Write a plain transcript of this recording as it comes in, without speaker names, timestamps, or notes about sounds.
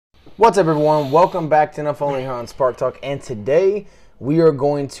What's up, everyone? Welcome back to Enough Only here on Spark Talk. And today we are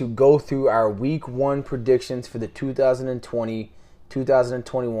going to go through our Week 1 predictions for the 2020-2021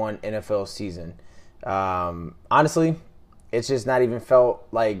 NFL season. Honestly, it's just not even felt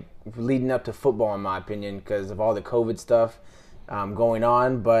like leading up to football, in my opinion, because of all the COVID stuff going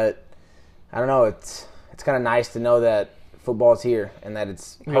on. But I don't know. It's kind of nice to know that football's here and that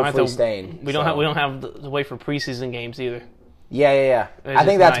it's hopefully staying. We don't have to wait for preseason games either. Yeah. I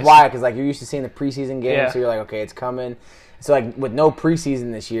think that's why, because like you're used to seeing the preseason games, so you're like, okay, it's coming. So like with no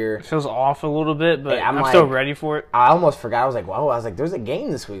preseason this year, it feels off a little bit, but I'm still ready for it. I almost forgot. I was like, there's a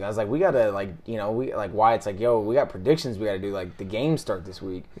game this week. I was like, we gotta why it's like, we got predictions we gotta do. Like the games start this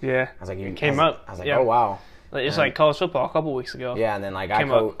week. Yeah, I was like, it came up. I was like, oh wow. It's like college football a couple weeks ago. Yeah, and then like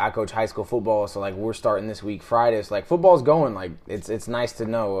I coach high school football, so like we're starting this week Friday. So like football's going. Like it's nice to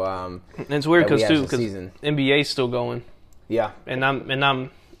know. And it's weird because NBA's still going. Yeah, and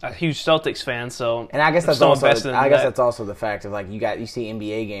I'm a huge Celtics fan, so and I guess that's also the fact of like you see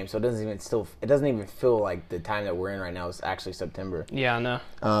NBA games, so it doesn't even feel like the time that we're in right now is actually September. Yeah, I know.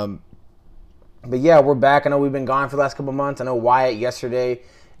 But yeah, we're back. I know we've been gone for the last couple of months. I know Wyatt yesterday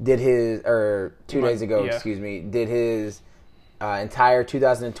did his 2 days ago, did his entire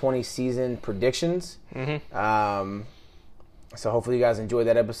 2020 season predictions. Mm-hmm. So hopefully you guys enjoyed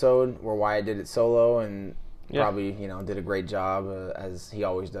that episode where Wyatt did it solo and. Probably, did a great job as he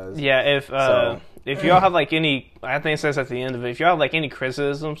always does. Yeah, if y'all have like any, I think it says at the end of it, if y'all have like any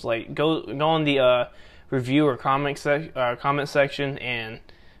criticisms, like go on the review or comment section and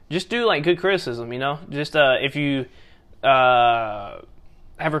just do like good criticism. Just if you have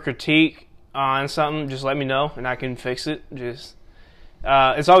a critique on something, just let me know and I can fix it. Just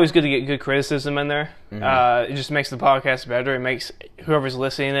it's always good to get good criticism in there. Mm-hmm. It just makes the podcast better. It makes whoever's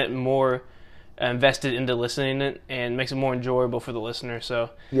listening it more invested into listening it and makes it more enjoyable for the listener.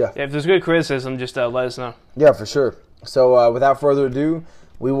 So if there's good criticism, just let us know. Yeah, for sure. So without further ado,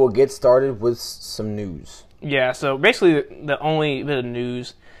 we will get started with some news. Yeah, so basically the only bit of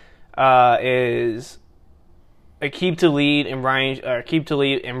news is Aqib Talib and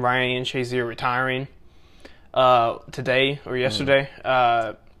Ryan Shazier retiring today or yesterday.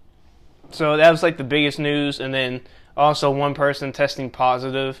 So that was like the biggest news, and then also one person testing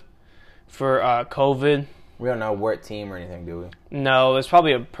positive for COVID. We don't know what team or anything, do we? No, it's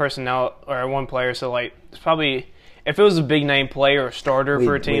probably a personnel or one player. So like, it's probably if it was a big name player or starter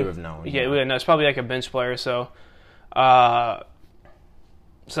for a team, we would have known. Yeah, we would know. It's probably like a bench player. So,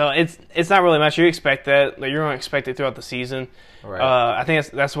 it's not really much. You expect that. Like, you're going to expect it throughout the season. Right. I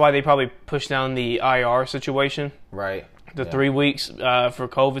think that's why they probably pushed down the IR situation. Right. The 3 weeks for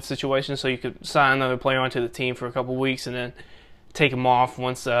COVID situation, so you could sign another player onto the team for a couple weeks and then take them off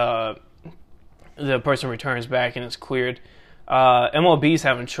once the person returns back and it's cleared. MLB's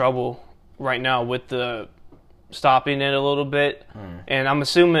having trouble right now with the stopping it a little bit, and I'm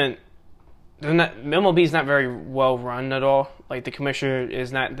assuming MLB's not very well run at all. Like, the commissioner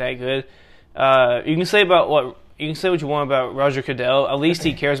is not that good. You can say what you want about Roger Goodell. At least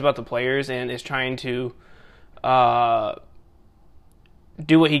he cares about the players and is trying to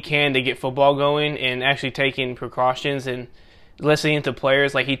do what he can to get football going and actually taking precautions and listening to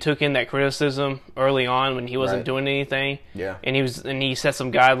players. Like, he took in that criticism early on when he wasn't doing anything. Yeah. And he set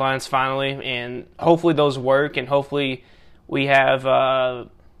some guidelines finally, and hopefully those work, and hopefully we have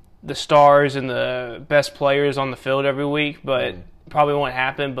the stars and the best players on the field every week, but probably won't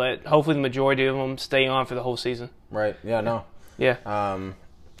happen, but hopefully the majority of them stay on for the whole season. Right. Yeah, no. Yeah.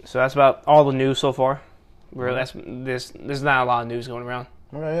 So that's about all the news so far. There's not a lot of news going around.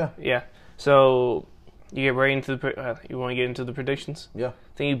 Okay, yeah. Yeah. So you get right into you want to get into the predictions? Yeah. I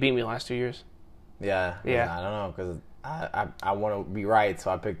think you beat me last 2 years. Yeah. I don't know, because I want to be right, so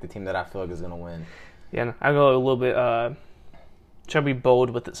I picked the team that I feel like is going to win. Yeah, no, I go a little bit. Try to be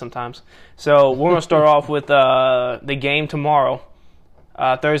bold with it sometimes. So we're going to start off with the game tomorrow.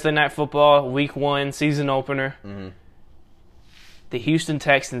 Thursday Night Football, Week 1, season opener. Mm-hmm. The Houston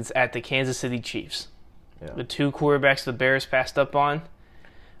Texans at the Kansas City Chiefs. Yeah. The two quarterbacks the Bears passed up on.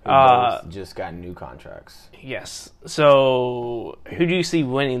 Both just got new contracts. Yes. So, who do you see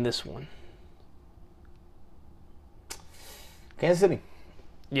winning this one? Kansas City.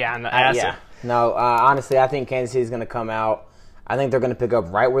 Yeah. No, honestly, I think Kansas City is going to come out. I think they're going to pick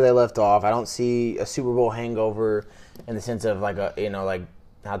up right where they left off. I don't see a Super Bowl hangover in the sense of like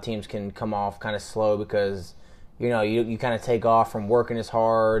how teams can come off kind of slow because you kind of take off from working as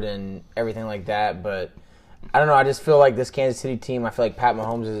hard and everything like that, but I don't know. I just feel like this Kansas City team, I feel like Pat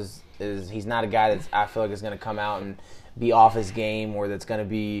Mahomes he's not a guy that I feel like is going to come out and be off his game or that's going to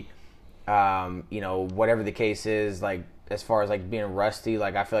be, whatever the case is. Like, as far as like being rusty.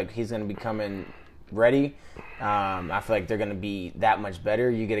 Like I feel like he's going to be coming ready. I feel like they're going to be that much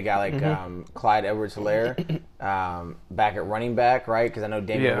better. You get a guy like Clyde Edwards-Helaire back at running back, right? Because I know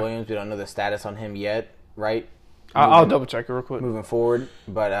Damian Williams. We don't know the status on him yet, right? I'll double check it real quick. Moving forward,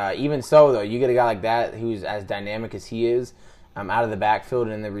 but even so, though, you get a guy like that who's as dynamic as he is, out of the backfield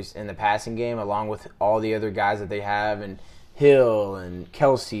and in the passing game, along with all the other guys that they have, and Hill and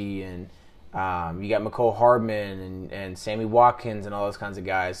Kelsey, and you got McCole Hardman and Sammy Watkins and all those kinds of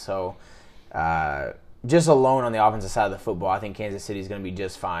guys. So just alone on the offensive side of the football, I think Kansas City is going to be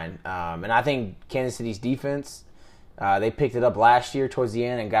just fine. And I think Kansas City's defense, they picked it up last year towards the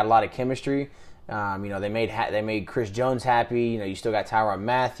end and got a lot of chemistry. They made Chris Jones happy. You still got Tyrann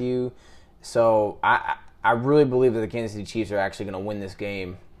Mathieu. So I really believe that the Kansas City Chiefs are actually going to win this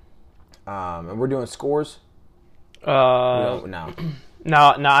game. And we're doing scores? No.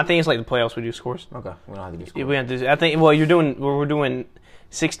 No, I think it's like the playoffs. We do scores. Okay, we don't have to do scores. Yeah, we have to do, I think. Well, we're doing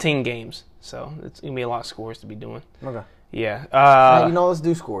 16 games, so it's gonna be a lot of scores to be doing. Okay. Yeah. Let's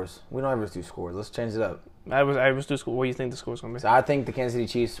do scores. We don't ever do scores. Let's change it up. I was do score. What do you think the score's gonna be? So I think the Kansas City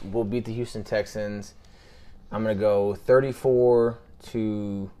Chiefs will beat the Houston Texans. I'm gonna go 34-24.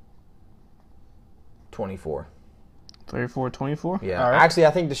 34-24. Yeah. All right. Actually,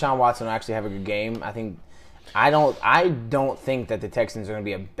 I think Deshaun Watson will actually have a good game. I don't think that the Texans are going to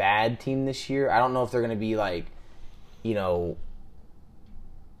be a bad team this year. I don't know if they're going to be like, a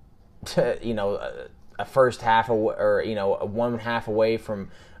first half or a 1 half away from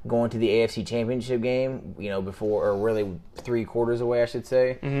going to the AFC Championship game, before, or really 3 quarters away, I should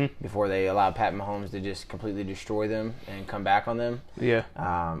say, before they allow Pat Mahomes to just completely destroy them and come back on them. Yeah.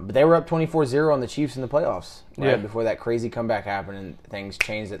 But they were up 24-0 on the Chiefs in the playoffs, right? Before that crazy comeback happened and things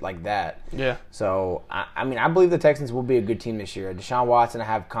changed it like that. Yeah. So, I believe the Texans will be a good team this year. Deshaun Watson, I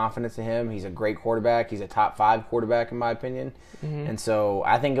have confidence in him. He's a great quarterback. He's a top 5 quarterback in my opinion. And so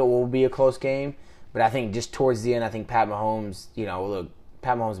I think it will be a close game. But I think just towards the end, I think Pat Mahomes,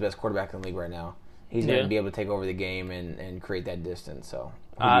 Pat Mahomes is the best quarterback in the league right now. He's going to be able to take over the game and create that distance. So,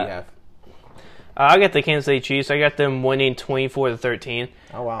 who do you have? I got the Kansas City Chiefs. I got them winning 24-13.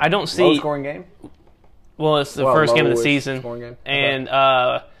 Oh, wow. I don't see... Low-scoring game? Well, it's the first game of the season. Game? And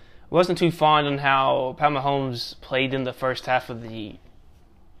wasn't too fond on how Pat Mahomes played in the first half of the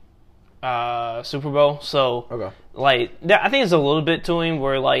Super Bowl. So, I think there's a little bit to him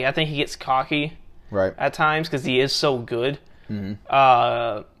where, I think he gets cocky at times because he is so good.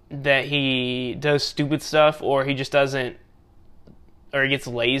 That he does stupid stuff, or he just doesn't, or he gets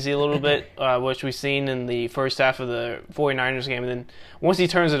lazy a little bit, which we've seen in the first half of the 49ers game. And then once he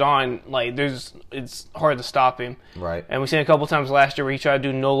turns it on, it's hard to stop him. Right. And we've seen a couple times last year where he tried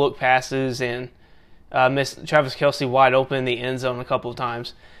to do no-look passes and missed Travis Kelce wide open in the end zone a couple of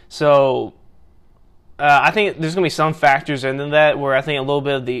times. So I think there's going to be some factors in that where I think a little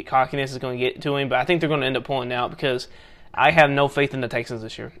bit of the cockiness is going to get to him, but I think they're going to end up pulling out because I have no faith in the Texans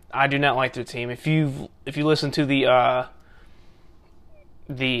this year. I do not like their team. If you listen to the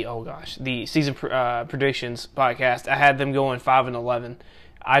season predictions podcast, I had them going 5-11.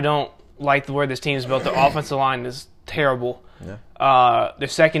 I don't like the way this team is built. The offensive line is terrible. Yeah. Their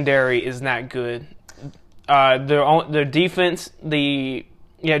secondary is not good. Their defense,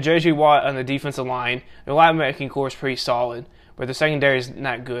 J.J. Watt on the defensive line, their linebacking core is pretty solid, but the secondary is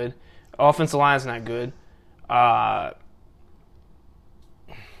not good. Offensive line is not good.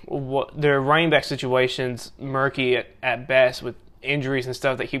 Their running back situation's murky at best with injuries and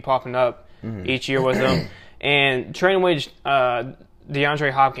stuff that keep popping up each year with them. And trading away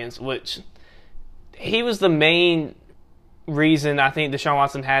DeAndre Hopkins, which he was the main reason I think Deshaun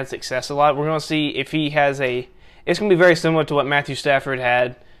Watson had success a lot. We're going to see if he has it's going to be very similar to what Matthew Stafford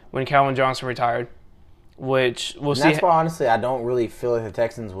had when Calvin Johnson retired, which we'll see. That's why, honestly, I don't really feel like the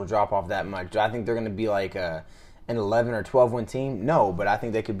Texans will drop off that much. Do I think they're going to be like an 11 or 12 win team? No, but I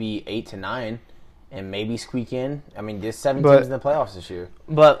think they could be 8-9 and maybe squeak in. I mean, there's 7 teams in the playoffs this year.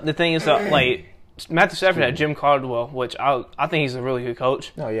 But the thing is, Matthew Stafford had Jim Caldwell, which I think he's a really good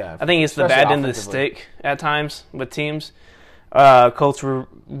coach. Oh, yeah. I think it's the bad end of the stick at times with teams. Colts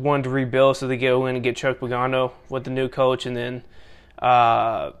wanted to rebuild, so they go in and get Chuck Pagano with the new coach, and then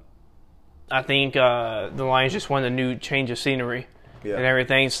I think the Lions just want a new change of scenery and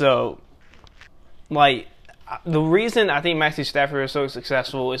everything. So, the reason I think Matthew Stafford is so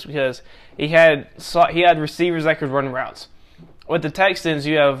successful is because he had receivers that could run routes. With the Texans,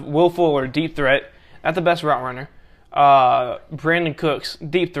 you have Will Fuller, deep threat, not the best route runner. Brandon Cooks,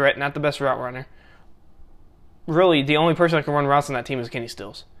 deep threat, not the best route runner. Really, the only person that can run routes on that team is Kenny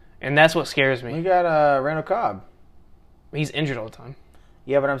Stills. And that's what scares me. You got Randall Cobb. He's injured all the time.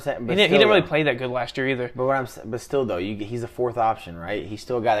 Yeah, but I'm saying, He didn't really play that good last year either. But still though, he's a fourth option, right? He's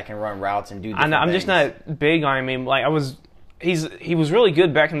still a guy that can run routes and do. I know, I'm just not big on him. I mean, like he was really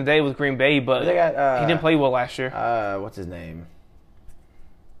good back in the day with Green Bay, but he didn't play well last year. What's his name?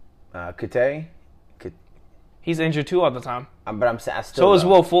 Kute. He's injured too all the time. But I still. So is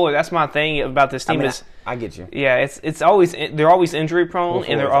Will Fuller. That's my thing about this team. I get you. Yeah, it's always they're always injury prone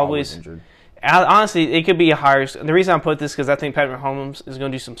and they're always injured. Honestly, it could be a higher. The reason I put this because I think Patrick Mahomes is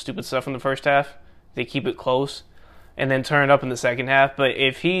going to do some stupid stuff in the first half. They keep it close, and then turn it up in the second half. But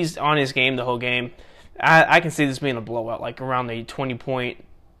if he's on his game the whole game, I can see this being a blowout, like around the 20-point.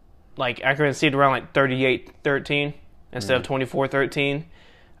 Like I can see it around like 38-13 instead of 24-13.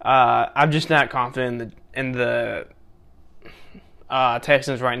 I'm just not confident in the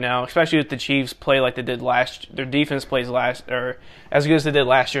Texans right now, especially if the Chiefs play like they did their defense plays or as good as they did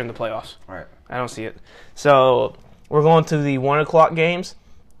last year in the playoffs. All right. I don't see it. So we're going to the 1:00 games,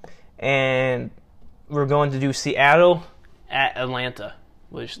 and we're going to do Seattle at Atlanta,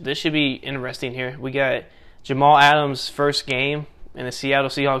 which this should be interesting here. We got Jamal Adams' first game in a Seattle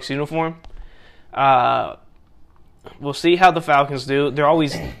Seahawks uniform. We'll see how the Falcons do.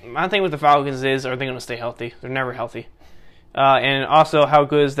 My thing with the Falcons is, are they going to stay healthy? They're never healthy. And also, how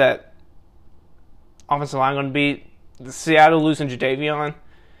good is that offensive line going to be? Seattle losing Jadeveon.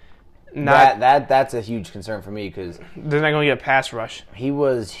 That's a huge concern for me because they're not going to get a pass rush. He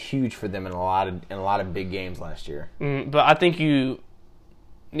was huge for them in a lot of big games last year. But I think even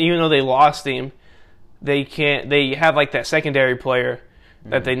though they lost him, they have like that secondary player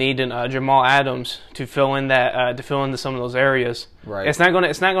that they need in Jamal Adams to fill into some of those areas. Right. It's not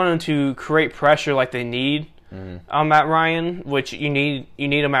going to create pressure like they need on Matt Ryan, which you need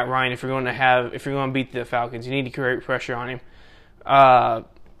a Matt Ryan if you're going to beat the Falcons. You need to create pressure on him.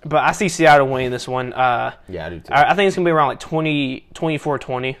 But I see Seattle winning this one. Yeah, I do too. I think it's going to be around like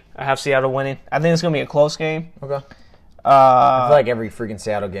 24-20. I have Seattle winning. I think it's going to be a close game. Okay. I feel like every freaking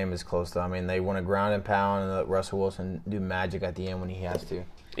Seattle game is close, though. I mean, they want to ground and pound and let Russell Wilson do magic at the end when he has to.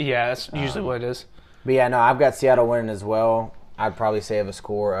 Yeah, that's usually what it is. But yeah, no, I've got Seattle winning as well. I'd probably say of a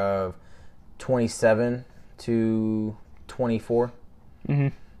score of 27-24. Mm-hmm.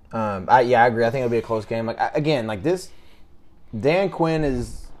 I agree. I think it'll be a close game. Like this, Dan Quinn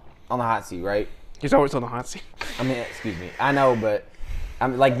is on the hot seat, right? He's always on the hot seat. I mean, excuse me. I know, but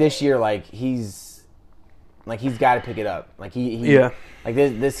I'm like this year, he's got to pick it up. Like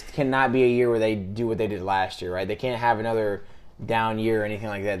this cannot be a year where they do what they did last year, right? They can't have another down year or anything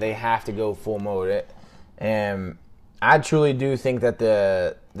like that. They have to go full mode. And I truly do think that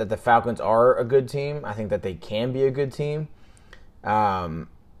the Falcons are a good team. I think that they can be a good team,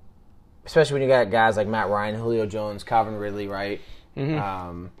 especially when you got guys like Matt Ryan, Julio Jones, Calvin Ridley, right?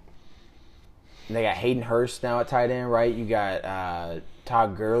 Mm-hmm. They got Hayden Hurst now at tight end, right? You got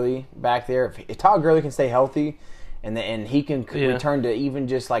Todd Gurley back there. If Todd Gurley can stay healthy, and he can return to even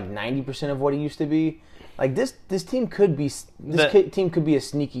just like 90% of what he used to be, like this team could be team could be a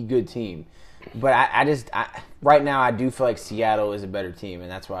sneaky good team. But I right now I do feel like Seattle is a better team,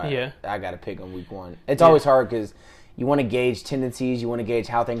 and that's why I got to pick them week one. It's always hard because you want to gauge tendencies, you want to gauge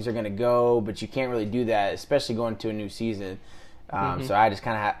how things are going to go, but you can't really do that, especially going to a new season. So I just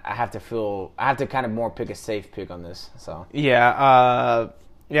kind of I have to kind of more pick a safe pick on this. So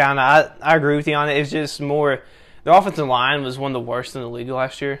and I agree with you on it. It's just more the offensive line was one of the worst in the league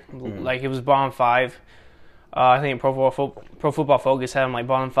last year. Mm-hmm. Like it was bottom 5. I think Pro Football Focus had them like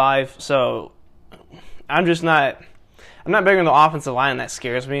bottom 5. So I'm not big on the offensive line. That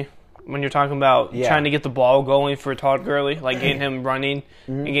scares me when you're talking about trying to get the ball going for Todd Gurley, like getting him running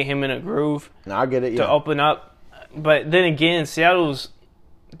and get him in a groove. No, I get it. To open up. But then again, Seattle's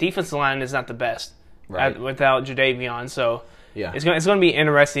defensive line is not the best without Jadeveon. So it's going to be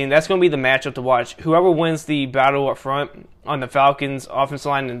interesting. That's going to be the matchup to watch. Whoever wins the battle up front on the Falcons' offensive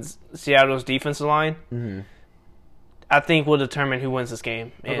line and Seattle's defensive line, I think will determine who wins this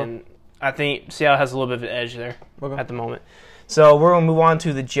game. Okay. And I think Seattle has a little bit of an edge there at the moment. So we're going to move on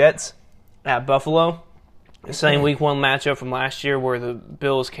to the Jets at Buffalo. The same Week 1 matchup from last year where the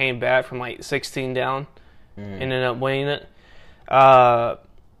Bills came back from like 16 down. Ended up winning it. I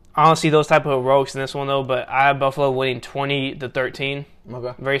don't see those type of heroics in this one though, but I have Buffalo winning 20-13.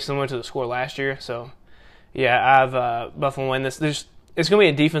 Okay. Very similar to the score last year. So, yeah, I have Buffalo win this. It's going to be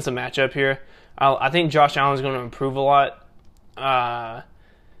a defensive matchup here. I think Josh Allen is going to improve a lot,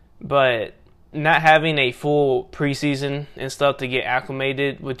 but not having a full preseason and stuff to get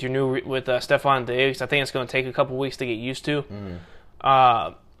acclimated with Stephon Diggs, I think it's going to take a couple weeks to get used to.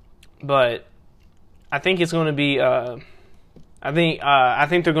 But I think it's going to be. I think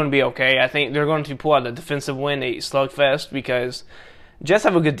they're going to be okay. I think they're going to pull out a defensive win, a slugfest, because Jets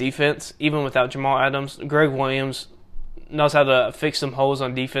have a good defense, even without Jamal Adams. Greg Williams knows how to fix some holes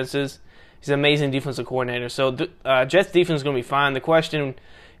on defenses. He's an amazing defensive coordinator. So Jets defense is going to be fine. The question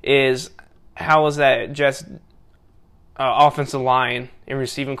is, how is that Jets offensive line and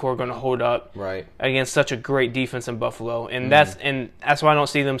receiving core going to hold up against such a great defense in Buffalo? And that's why I don't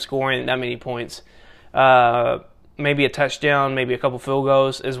see them scoring that many points. Maybe a touchdown, maybe a couple field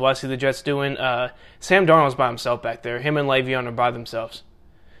goals is what I see the Jets doing. Sam Darnold's by himself back there. Him and Le'Veon are by themselves.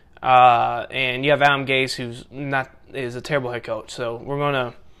 And you have Adam Gase, is a terrible head coach. So we're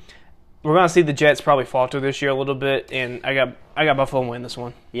gonna see the Jets probably falter this year a little bit, and I got Buffalo win this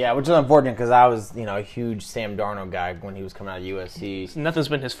one. Yeah, which is unfortunate because I was a huge Sam Darnold guy when he was coming out of USC. Nothing's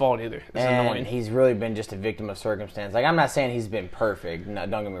been his fault either. It's annoying. He's really been just a victim of circumstance. Like, I'm not saying he's been perfect. No,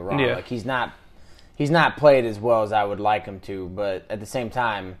 don't get me wrong. Yeah. Like, he's not played as well as I would like him to, but at the same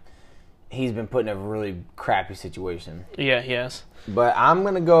time, he's been put in a really crappy situation. Yeah, he has. But I'm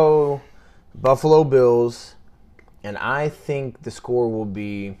gonna go Buffalo Bills, and I think the score will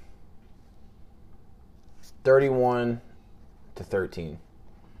be 31-13.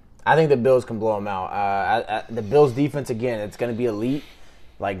 I think the Bills can blow them out. The Bills' defense, again, it's going to be elite.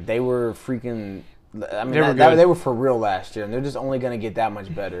 Like, they were freaking... I mean, they were for real last year, and they're just only going to get that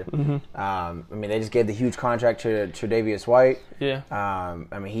much better. I mean, they just gave the huge contract to Tre'Davious White. Yeah.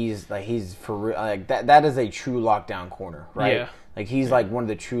 I mean, he's for real. Like, that is a true lockdown corner, right? Yeah. Like, he's like one of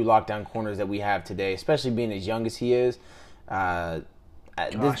the true lockdown corners that we have today, especially being as young as he is.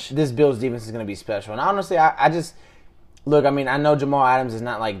 This Bills defense is going to be special. And honestly, I just look. I mean, I know Jamal Adams is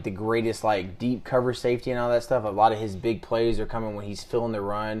not like the greatest like deep cover safety and all that stuff. A lot of his big plays are coming when he's filling the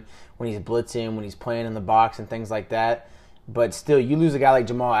run, when he's blitzing, when he's playing in the box and things like that. But still, you lose a guy like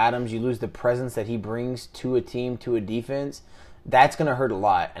Jamal Adams, you lose the presence that he brings to a team, to a defense. That's going to hurt a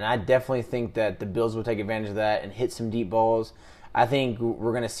lot. And I definitely think that the Bills will take advantage of that and hit some deep balls. I think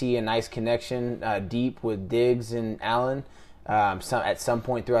we're going to see a nice connection deep with Diggs and Allen. At some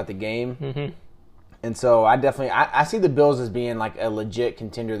point throughout the game. And so I see the Bills as being like a legit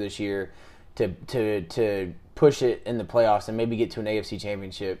contender this year to push it in the playoffs and maybe get to an AFC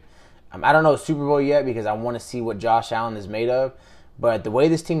championship. I don't know Super Bowl yet because I want to see what Josh Allen is made of, but the way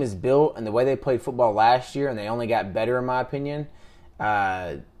this team is built and the way they played football last year and they only got better in my opinion,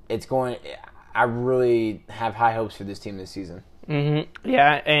 I really have high hopes for this team this season.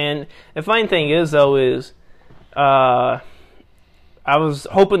 Yeah, and the funny thing is though I was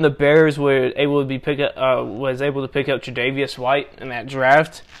hoping the Bears was able to pick up Tre'Davious White in that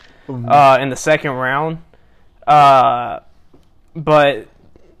draft in the second round, but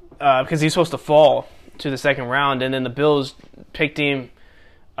because he's supposed to fall to the second round, and then the Bills picked him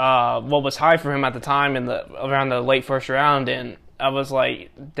what was high for him at the time around the late first round, and I was like,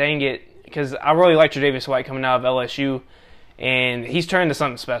 dang it, because I really like Tre'Davious White coming out of LSU, and he's turned into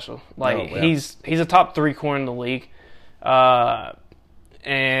something special. Like he's a top 3 corner in the league.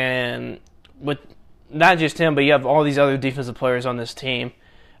 And with not just him, but you have all these other defensive players on this team.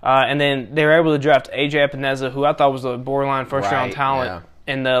 And then they were able to draft A.J. Epineza, who I thought was a borderline first-round talent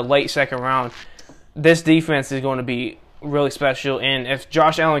in the late second round. This defense is going to be really special. And if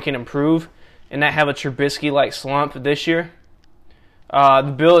Josh Allen can improve and not have a Trubisky-like slump this year,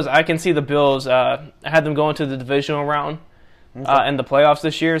 the Bills, I can see the Bills, I had them going to the divisional round in the playoffs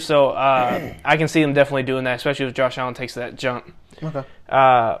this year. So I can see them definitely doing that, especially if Josh Allen takes that jump. Okay.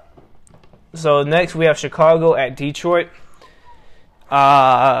 So next we have Chicago at Detroit.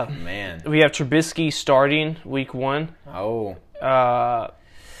 Man. We have Trubisky starting week 1. Oh.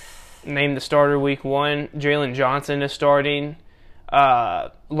 Named the starter week 1. Jalen Johnson is starting.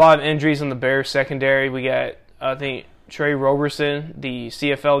 A lot of injuries in the Bears secondary. We got, I think, Trey Roberson, the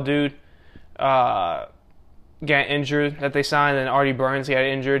CFL dude, got injured that they signed, and Artie Burns got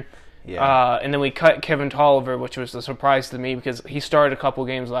injured. Yeah. And then we cut Kevin Tolliver, which was a surprise to me because he started a couple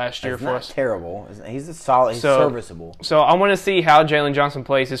games last year for us. Terrible. He's a solid. He's serviceable. So I want to see how Jalen Johnson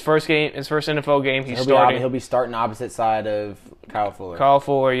plays his first NFL game. He's starting. He'll be starting opposite side of Kyle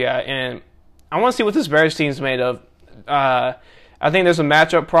Fuller. Yeah, and I want to see what this Bears team's made of. I think there's a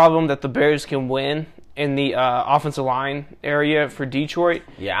matchup problem that the Bears can win in the offensive line area for Detroit.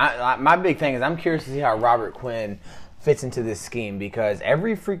 Yeah, my big thing is I'm curious to see how Robert Quinn fits into this scheme because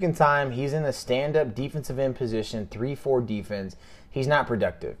every freaking time he's in a stand-up defensive end position, 3-4 defense, he's not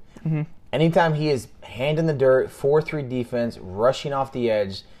productive. Anytime he is hand in the dirt, 4-3 defense, rushing off the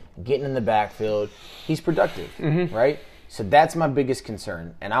edge, getting in the backfield, he's productive, right? So that's my biggest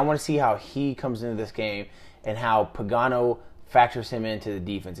concern. And I want to see how he comes into this game and how Pagano factors him into the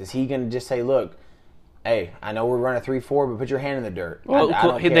defense. Is he going to just say, look, hey, I know we're running 3-4, but put your hand in the dirt. Well, I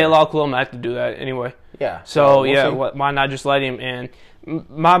don't they care. allow Khalil Mack to do that anyway. Yeah. So, we'll see. why not just let him? And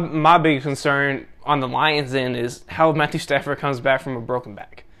my big concern on the Lions end is how Matthew Stafford comes back from a broken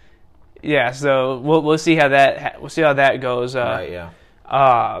back. Yeah, so we'll see how that goes. Right. Yeah.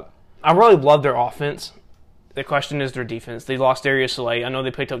 I really love their offense. The question is their defense. They lost Darius Slay. I know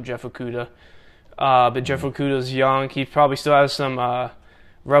they picked up Jeff Okudah, but Jeff Okudah's young. He probably still has some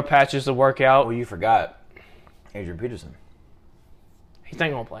rough patches to work out. Oh, you forgot Adrian Peterson. He's not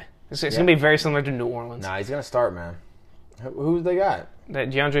going to play. It's going to be very similar to New Orleans. Nah, he's gonna start, man. Who they got? That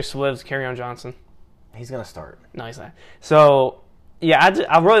DeAndre Swift, Kerryon Johnson. He's gonna start. No, he's not. So, yeah,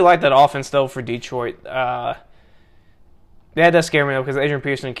 I really like that offense, though, for Detroit. That does scare me, though, because Adrian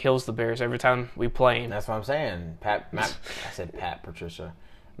Peterson kills the Bears every time we play him. That's what I'm saying. Matt Patricia.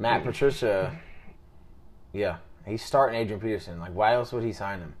 Matt Patricia, yeah, he's starting Adrian Peterson. Like, why else would he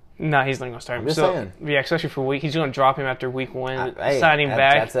sign him? No, he's not going to start him. I'm just saying. Yeah, especially for week. He's going to drop him after week one, Hey, sign him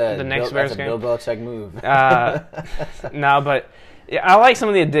back that's the next Bears game. That's a Bill Belichick move. No, but yeah, I like some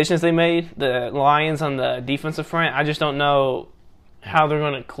of the additions they made. The Lions on the defensive front. I just don't know how they're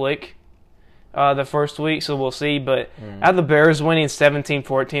going to click the first week, so we'll see. But out of the Bears winning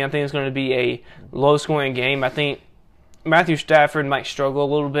 17-14, I think it's going to be a low-scoring game. I think Matthew Stafford might struggle a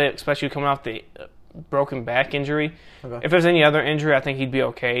little bit, especially coming off the broken back injury. Okay. If there's any other injury, I think he'd be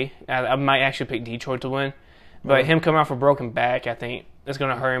okay. I might actually pick Detroit to win. But him coming off a broken back, I think it's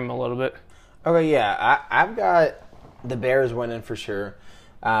going to hurt him a little bit. Okay, yeah, I've got the Bears winning for sure.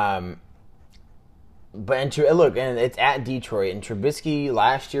 But look, and it's at Detroit. And Trubisky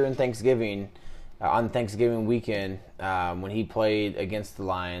last year in Thanksgiving, on Thanksgiving weekend, when he played against the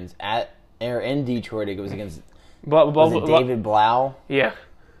Lions in Detroit, it was against David Blau, Yeah.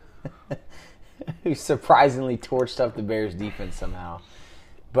 who surprisingly torched up the Bears defense somehow.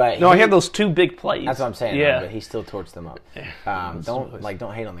 But No, he had those two big plays. That's what I'm saying. Yeah. Though, but he still torched them up.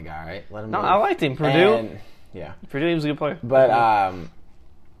 Don't hate on the guy, right? Let him. No, live. I liked him. Purdue. And, yeah. Purdue was a good player. But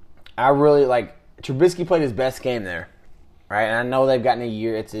I really like Trubisky played his best game there, right? And I know they've gotten a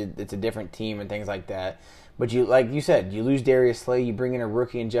year. It's a different team and things like that. But like you said, you lose Darius Slay, you bring in a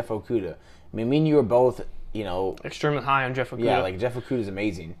rookie in Jeff Okudah. I mean, me and you are both, Extremely high on Jeff Okudah. Yeah, like Jeff Okudah is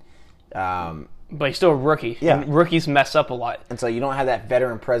amazing. But he's still a rookie. Yeah. And rookies mess up a lot. And so you don't have that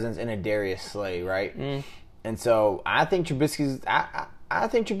veteran presence in a Darius Slay, right? And so I think Trubisky's. I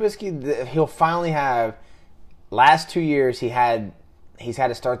think Trubisky, he'll finally have. Last 2 years, he's had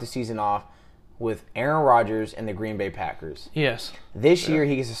to start the season off with Aaron Rodgers and the Green Bay Packers. Yes. This year,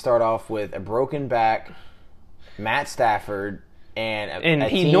 he gets to start off with a broken back, Matt Stafford, and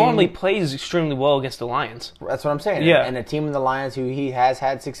he team, normally plays extremely well against the Lions. That's what I'm saying. Yeah. And a team in the Lions who he has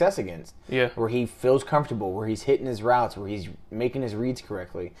had success against. Yeah. Where he feels comfortable, where he's hitting his routes, where he's making his reads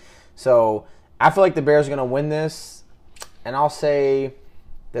correctly. So I feel like the Bears are going to win this, and I'll say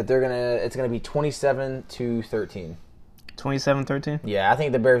that it's going to be 27-13. 27-13? Yeah, I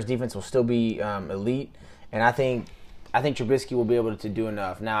think the Bears defense will still be elite, and I think Trubisky will be able to do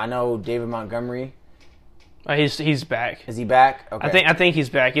enough. Now I know David Montgomery. He's back. Is he back? Okay. I think he's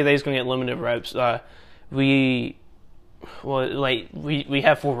back. Yeah, he's going to get limited reps. We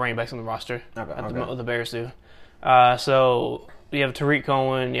have 4 running backs on the roster. The Bears do. So we have Tariq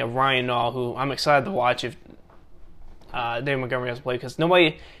Cohen, you have Ryan Nall, who I'm excited to watch if David Montgomery has to play, because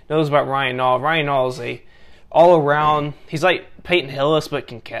nobody knows about Ryan Nall. Ryan Nall is a all-around. He's like Peyton Hillis, but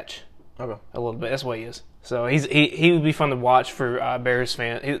can catch a little bit. That's what he is. So he would be fun to watch for Bears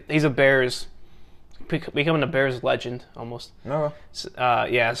fans. He's a Bears, becoming a Bears legend almost. Okay.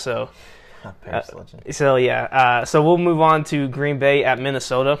 Yeah. So. Bears legend. So yeah. So we'll move on to Green Bay at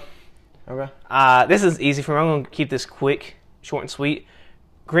Minnesota. Okay. This is easy for me. I'm going to keep this quick, short and sweet.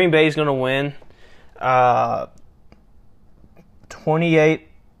 Green Bay is going to win. 28-10.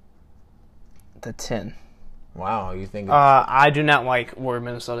 Wow, you think? I do not like where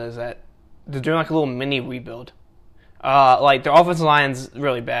Minnesota is at. They're doing like a little mini rebuild. Like their offensive line's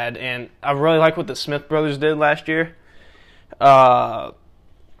really bad, and I really like what the Smith brothers did last year. And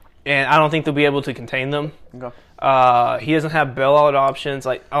I don't think they'll be able to contain them. Okay. He doesn't have bailout options.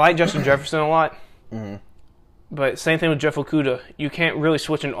 Like I like Justin Jefferson a lot, but same thing with Jeff Okudah. You can't really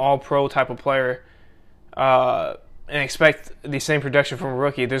switch an all-pro type of player and expect the same production from a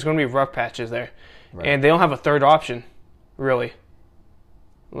rookie. There's going to be rough patches there, and they don't have a third option, really.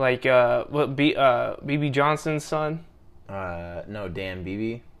 Like BB Johnson's son. No, Dan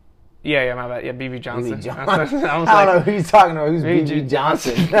Beebe. Yeah, my bad. Yeah, BB Johnson. BB Johnson. I don't know who you're talking about. Who's BB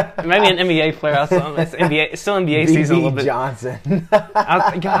Johnson? Maybe an NBA player. It's NBA. It's still NBA season a little bit. Johnson.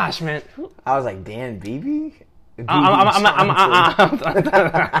 Gosh, man. I was like, Dan Beebe?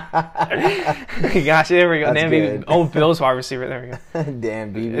 Gosh, there we go. That's Dan good. Beebe, old Bills wide receiver. There we go.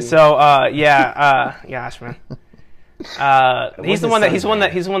 Dan Beebe. So, gosh, man. He's the one that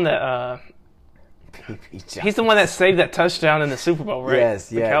saved that touchdown in the Super Bowl, right? Yes,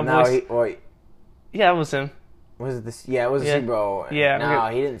 The yeah. Cowboys. No, Yeah, it was him. was it this? Yeah, it was the Yeah. Super Bowl. Yeah, No,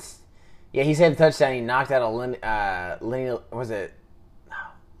 he didn't. Yeah, he saved the touchdown. He knocked out a Lenny. Was it?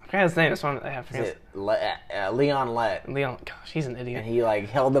 I forgot his name. That's one. I forgot. Is it Leon Lett? Leon. Gosh, he's an And idiot. he like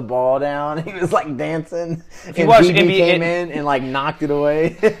held the ball down. He was like dancing. If you watch BB NBA came in and like knocked it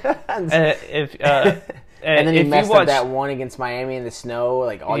away. And then he if messed you watch, up that one against Miami in the snow.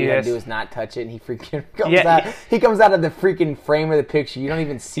 Like all you Yes. gotta do is not touch it, and he freaking comes Yeah, out. He comes out of the freaking frame of the picture. You don't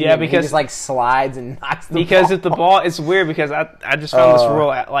even see Yeah, him. because- he just like slides and knocks the because ball. if the ball, it's weird because I just found this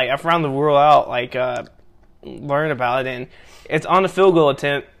rule out, like I found the rule out learned about it, and it's on the field goal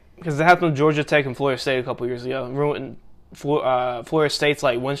attempt because it happened to Georgia Tech and Florida State a couple years ago, ruined Florida State's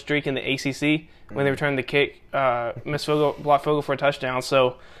like win streak in the ACC when they returned the kick, missed field goal, blocked field goal for a touchdown.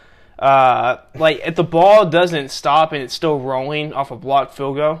 So. If the ball doesn't stop and it's still rolling off a blocked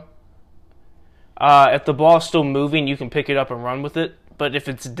field goal, if the ball's still moving, you can pick it up and run with it. But if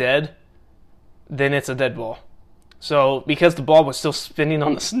it's dead, then it's a dead ball. So because the ball was still spinning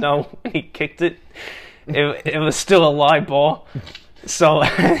on the snow and he kicked it, it was still a live ball. So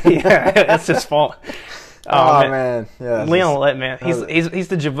yeah, it's his fault. Oh man, yeah. Leon Lett, man, he's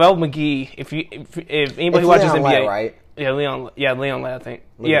the JaVale McGee. If anybody who watches Leon NBA, Lett, right? Yeah, Leon Lett, I think.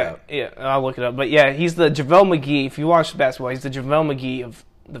 Look it up. Yeah, I'll look it up. But yeah, he's the JaVale McGee. If you watch basketball, he's the JaVale McGee of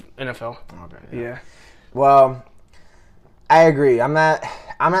the NFL. Okay. Yeah. Well, I agree. I'm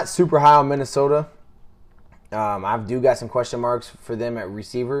not super high on Minnesota. I do got some question marks for them at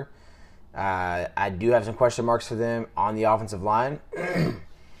receiver. I do have some question marks for them on the offensive line.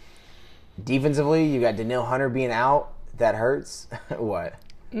 Defensively, you got Danielle Hunter being out. That hurts. What?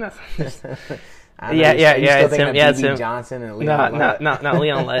 Nothing. You still think It's him. that Yeah, it's BB him. Johnson and Leon Lett? Not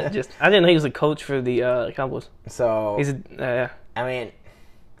Leon Lett. Just I didn't know he was a coach for the Cowboys. So He's I mean,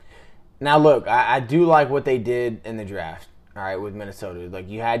 now look, I do like what they did in the draft. All right, with Minnesota, like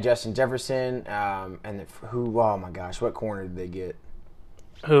you had Justin Jefferson, and who? Oh my gosh, what corner did they get?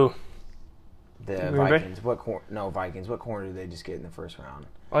 who? The Green Bay? Vikings. Vikings. What corner did they just get in the first round?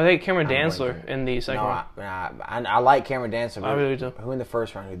 Oh, they Cameron I'm Dantzler blanking. in the second No, round. I like Cameron Dantzler. I really do. Who in the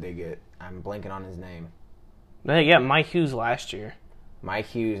first round did they get? I'm blanking on his name. They got Mike Hughes last year. Mike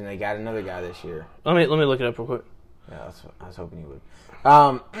Hughes, and they got another guy this year. Let me look it up real quick. Yeah, I was hoping you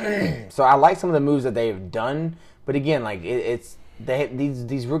would. So I like some of the moves that they've done, but again, like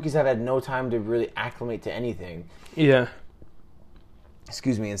these rookies have had no time to really acclimate to anything. Yeah.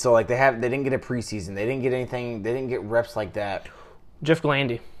 Excuse me, and so like they didn't get a preseason, they didn't get anything, they didn't get reps like that. Jeff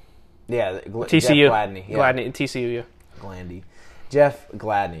Gladney. Yeah, TCU. Jeff Gladney. Yeah. Gladney, TCU, yeah. Gladney. Jeff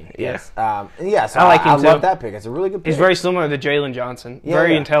Gladney. Yeah. Yes. So I like him I too. love that pick. It's a really good pick. He's very similar to Jalen Johnson. Yeah,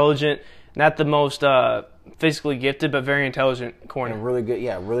 Very yeah. intelligent, not the most physically gifted, but very intelligent corner. and really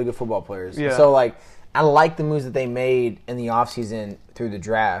good football players. Yeah. So like I like the moves that they made in the offseason through the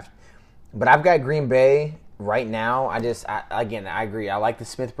draft. But I've got Green Bay right now. I agree. I like the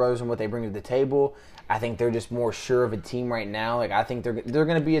Smith brothers and what they bring to the table. I think they're just more sure of a team right now. Like I think they're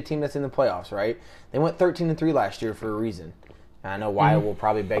going to be a team that's in the playoffs, right? They went 13-3 last year for a reason. And I know Wyatt will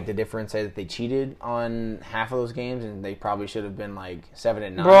probably beg to differ and say that they cheated on half of those games and they probably should have been like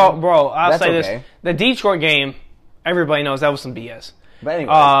 7-9. Bro, I'll That's say okay. this. The Detroit game, everybody knows that was some BS. But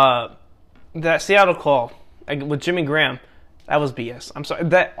anyway, That Seattle call with Jimmy Graham, that was BS. I'm sorry.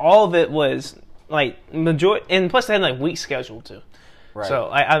 That all of it was like majority, and plus they had like week schedule too. right. So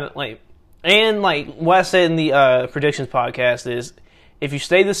what I said in the predictions podcast is, if you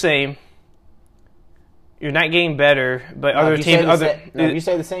stay the same, you're not getting better, but No, other if you teams, if you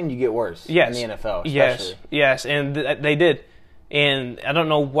stay the same, you get worse. Yes. In the NFL, especially. Yes, and they did. And I don't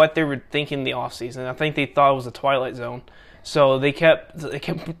know what they were thinking in the offseason. I think they thought it was a twilight zone. So they kept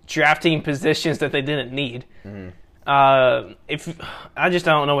drafting positions that they didn't need. Mm-hmm. I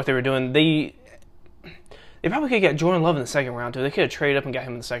don't know what they were doing. They probably could get Jordan Love in the second round too. They could have traded up and got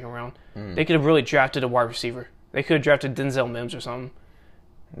him in the second round. They could have really drafted a wide receiver. They could have drafted Denzel Mims or something.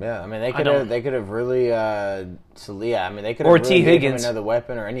 Yeah, I mean they don't- could have really they could Or have T. really gave him Higgins. another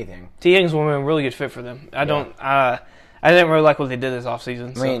weapon or anything. T. Higgins would have been a really good fit for them. I didn't really like what they did this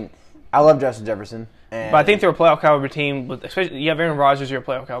offseason. I mean, I love Justin Jefferson, But I think they're a playoff caliber team. Especially you have Aaron Rodgers, you're a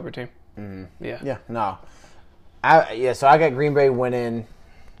playoff caliber team. Mm-hmm. Yeah. yeah, no, so I got Green Bay winning.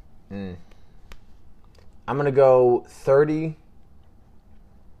 I'm gonna go 30-20.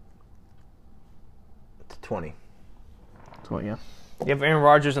 20, yeah. You have Aaron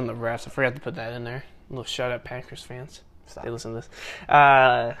Rodgers and the refs. I forgot to put that in there. little shout out Packers fans. Stop. They listen to this.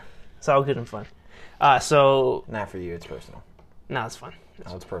 It's all good and fun. So Not for you. It's personal. no, it's fun.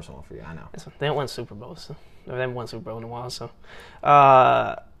 No, it's personal for you. I know. It's fun. They haven't won Super Bowl, so they haven't won Super Bowl in a while. So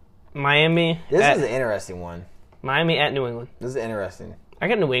Miami. This is an interesting one. Miami at New England. This is interesting. I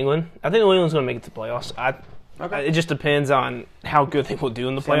got New England. I think New England's going to make it to the playoffs. Okay. It just depends on how good they will do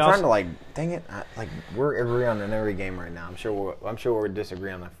in the See, I'm playoffs. trying to dang it, we're agreeing on every game right now. I'm sure we're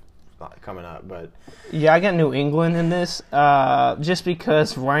disagreeing on the coming up, but Yeah, I got New England in this, just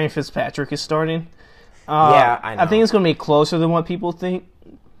because Ryan Fitzpatrick is starting. Yeah, I know. I think it's going to be closer than what people think.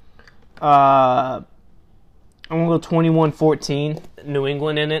 I'm going to go 21-14, New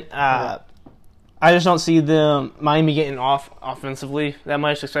England in it. I just don't see the Miami getting off offensively that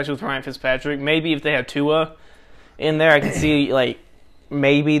much, especially with Ryan Fitzpatrick. Maybe if they had Tua in there, I can see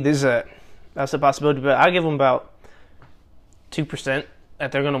maybe that's a possibility. But I give them about 2%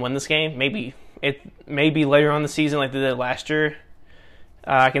 that they're going to win this game. Maybe later on in the season, like they did last year.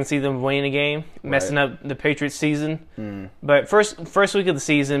 I can see them winning a game, messing up the Patriots' season. But first week of the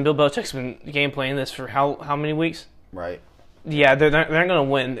season, Bill Belichick's been game playing this for how many weeks? right. Yeah, they're not going to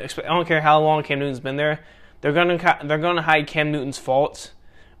win. I don't care how long Cam Newton's been there. They're going to hide Cam Newton's faults,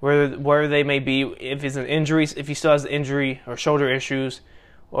 where they may be. If it's an injury, if he still has injury or shoulder issues,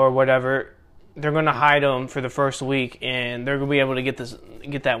 or whatever, they're going to hide him for the first week, and they're going to be able to get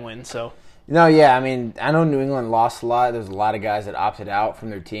that win. So. No, yeah, I mean, I know New England lost a lot. There's a lot of guys that opted out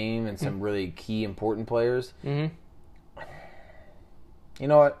from their team and some really key important players. Mm-hmm. You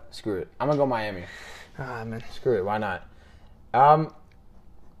know what? Screw it. I'm gonna go Miami. Ah, man. Screw it. Why not?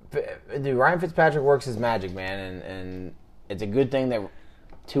 Dude, Ryan Fitzpatrick works his magic, man, and it's a good thing that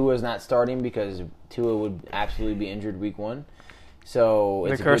Tua's not starting because Tua would absolutely be injured week 1. So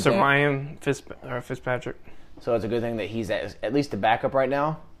The it's curse a good of thing. Ryan Fitzpatrick. So it's a good thing that he's at least the backup right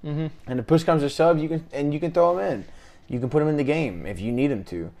now. Mm-hmm. And if push comes to shove, you can throw him in. You can put him in the game if you need him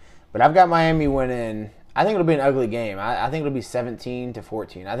to. But I've got Miami winning. I think it'll be an ugly game. I think it'll be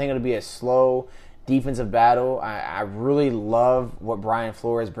 17-14. I think it'll be a slow defensive battle. I really love what Brian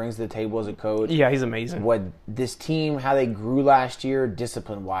Flores brings to the table as a coach. Yeah, he's amazing. What this team, how they grew last year,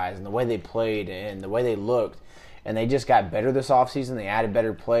 discipline-wise, and the way they played and the way they looked. And they just got better this offseason. They added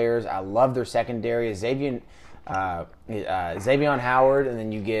better players. I love their secondary. Xavier Howard, and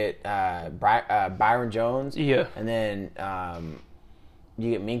then you get Byron Jones. Yeah. And then you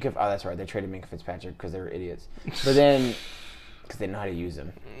get Minka. Oh, that's right. They traded Minka Fitzpatrick because they were idiots. But then, because they know how to use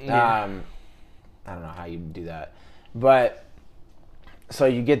him. Yeah. I don't know how you do that. But, so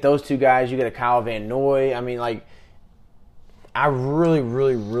you get those two guys. You get a Kyle Van Noy. I mean, I really,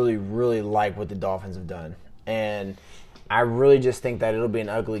 really, really, really like what the Dolphins have done. And I really just think that it'll be an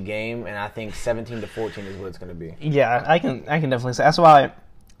ugly game, and I think 17-14 is what it's going to be. Yeah, I can definitely say that's why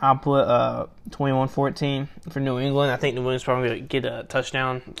I'll put 21-14 for New England. I think New England's probably going to get a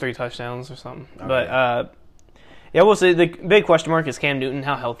touchdown, 3 touchdowns or something. Okay. But yeah, we'll see. The big question mark is Cam Newton.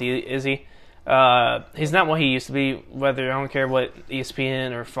 How healthy is he? He's not what he used to be. Whether I don't care what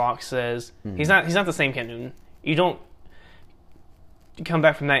ESPN or Fox says, he's not the same Cam Newton. You don't come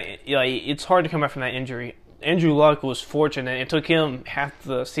back from that. It's hard to come back from that injury. Andrew Luck was fortunate. It took him half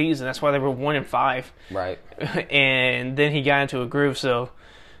the season. That's why they were 1-5. Right. And then he got into a groove. So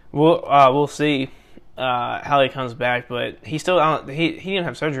we'll see how he comes back. But he still he didn't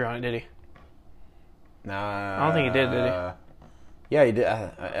have surgery on it, did he? Nah. I don't think he did he? Yeah, he did.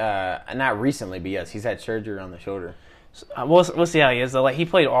 Not recently, but yes, he's had surgery on the shoulder. So, we'll see how he is though. He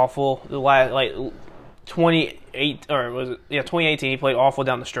played awful the last 2018. He played awful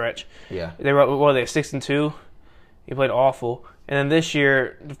down the stretch. Yeah. They were 6-2. He played awful, and then last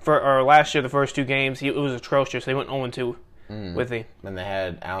year, the first 2 games, it was atrocious. They went 0-2 with him. And they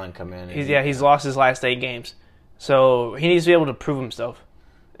had Allen come in. He's lost his last 8 games, so he needs to be able to prove himself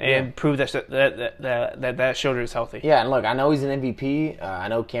and prove that shoulder is healthy. Yeah, and look, I know he's an MVP. I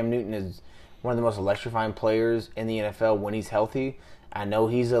know Cam Newton is one of the most electrifying players in the NFL when he's healthy. I know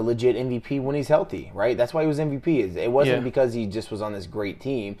he's a legit MVP when he's healthy, right? That's why he was MVP. It wasn't because he just was on this great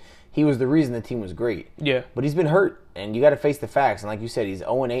team. He was the reason the team was great. Yeah. But he's been hurt, and you got to face the facts. And like you said, he's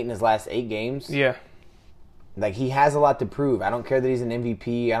 0-8 in his last 8 games. Yeah. He has a lot to prove. I don't care that he's an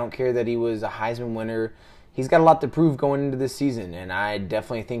MVP. I don't care that he was a Heisman winner. He's got a lot to prove going into this season, and I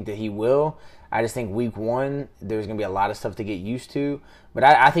definitely think that he will. I just think week 1, there's going to be a lot of stuff to get used to. But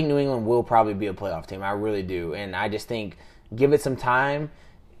I think New England will probably be a playoff team. I really do. And I just think give it some time.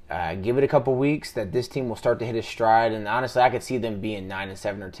 Give it a couple weeks that this team will start to hit its stride. And honestly, I could see them being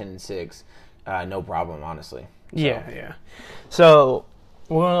 9-7 or 10-6. No problem, honestly. So. Yeah. So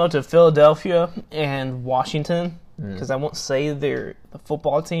we're going to go to Philadelphia and Washington because I won't say they're the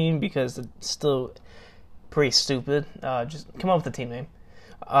football team because it's still pretty stupid. Just come up with a team name.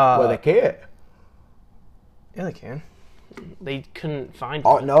 Well, they can't. Yeah, they can. They couldn't find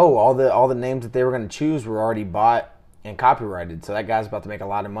Oh one. no! All the names that they were going to choose were already bought and copyrighted. So that guy's about to make a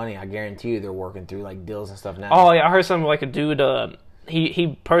lot of money. I guarantee you, they're working through like deals and stuff now. Oh yeah, I heard something like a dude.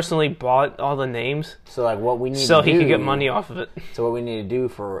 He personally bought all the names So like what we need so to he do, could get money off of it. So what we need to do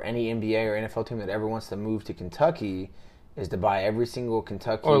for any NBA or NFL team that ever wants to move to Kentucky is to buy every single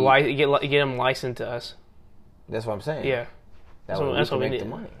Kentucky. Or get them licensed to us. That's what I'm saying. Yeah. That way That's we what can we make need. the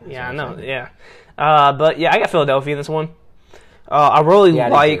money. That's Yeah, I what know. I'm saying. Yeah. But yeah, I got Philadelphia in this one. I really Yeah, I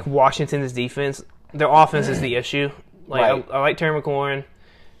do like too. Washington's defense. Their offense is the issue. Like Right. I like Terry McLaurin.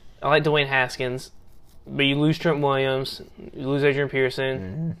 I like Dwayne Haskins. But you lose Trent Williams. You lose Adrian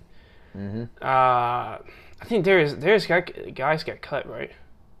Pearson. I think there's guys got cut, right?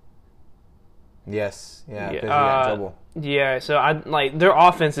 Yes. Yeah. Yeah, Because we got in trouble. Yeah, so I like their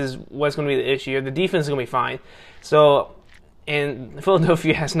offense is what's going to be the issue. The defense is going to be fine. So, and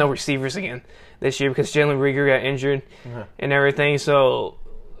Philadelphia has no receivers again this year because Jalen Reagor got injured and everything. So,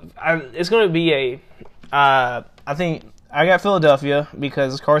 it's going to be a. I think I got Philadelphia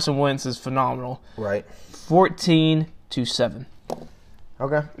because Carson Wentz is phenomenal. Right. 14-7.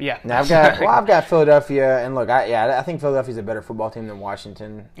 Okay. Yeah. Now I've got Philadelphia, and look, I think Philadelphia's a better football team than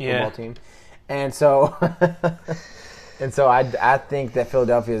Washington football team, and so I think that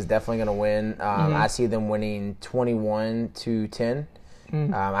Philadelphia is definitely going to win. I see them winning 21-10.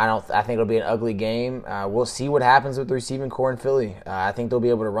 I think it'll be an ugly game. We'll see what happens with the receiving core in Philly. I think they'll be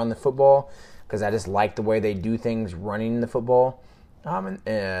able to run the football because I just like the way they do things running the football.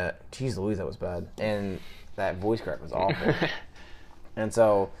 Geez Louise, that was bad, and that voice crack was awful. And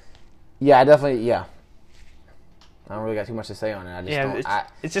so, I definitely, I don't really got too much to say on it. I just don't.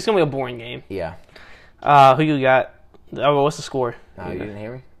 It's just gonna be a boring game. Yeah. Who you got? Oh, what's the score? You didn't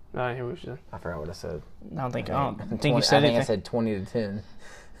hear me? No, I didn't hear what you said. I forgot what I said. I don't think you I said think anything. I said 20-10.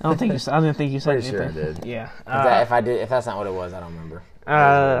 I didn't think you said Pretty sure I anything. did. Yeah. If that's not what it was, I don't remember.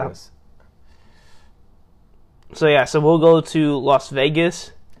 That was So we'll go to Las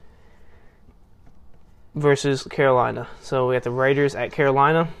Vegas versus Carolina. So we have the Raiders at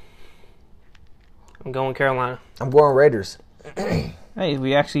Carolina. I'm going Carolina. I'm going Raiders. Hey,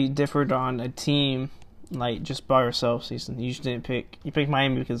 we actually differed on a team, like just by ourselves. Season. You just didn't pick. You picked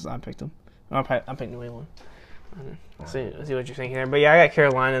Miami because I picked them. I picked New England. See what you're thinking there. But yeah, I got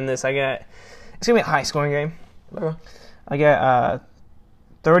Carolina in this. It's gonna be a high scoring game. Okay. I got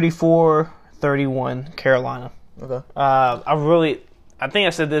 34-31 Carolina. Okay. I think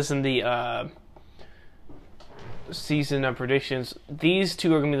I said this in the season of predictions. These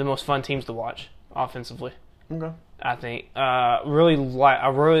two are going to be the most fun teams to watch offensively. Okay. I think. I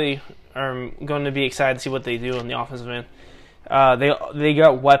really am going to be excited to see what they do on the offensive end. They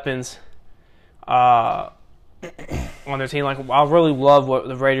got weapons on their team. Like I really love what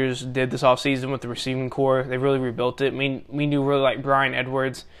the Raiders did this offseason with the receiving core. They really rebuilt it. We knew really like Brian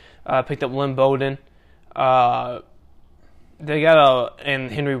Edwards, picked up Lynn Bowden. They got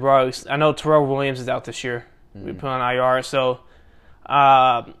and Henry Ruggs. I know Terrell Williams is out this year. We put on IR, so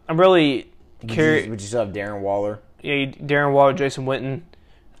I'm really curious. Would you still have Darren Waller? Yeah, Darren Waller, Jason Witten.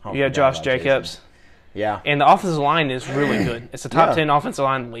 Oh, You got Josh Jacobs. Yeah. And the offensive line is really good. It's the top 10 offensive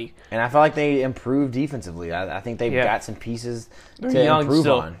line in the league. And I feel like they improved defensively. I think they've got some pieces to young improve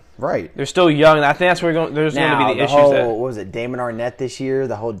still. on. Right. They're still young. And I think that's where there's going to be the issues. What was it, Damon Arnett this year?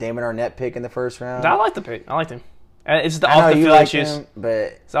 The whole Damon Arnett pick in the first round? I like the pick. I liked him. It's the I know off the you field like issues. him, but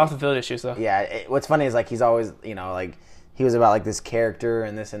It's off the field issues, though. yeah, what's funny is like he's always, like he was about like this character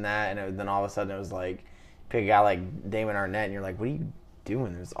and this and that, and then all of a sudden it was like pick a guy like Damon Arnett, and you're like, what are you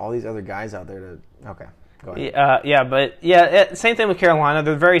doing? There's all these other guys out there to. Okay, go ahead. Same thing with Carolina.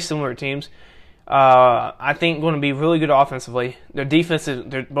 They're very similar teams. I think going to be really good offensively. Their defense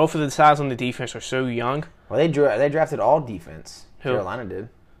both of the sides on the defense are so young. Well, they drafted all defense. Who? Carolina did.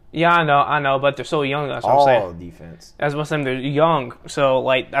 Yeah, I know, but they're so young. That's what I'm saying. All defense. As I'm saying, they're young, so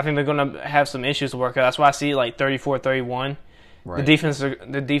like I think they're going to have some issues to work out. That's why I see like 34-31. Right. The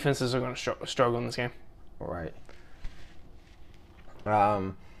defenses are going to struggle in this game. Right. I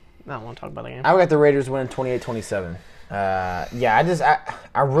don't want to talk about the game. I got the Raiders winning 28-27. I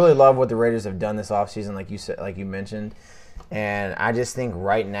really love what the Raiders have done this offseason, like you mentioned, and I just think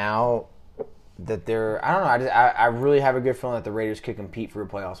right now that I really have a good feeling that the Raiders could compete for a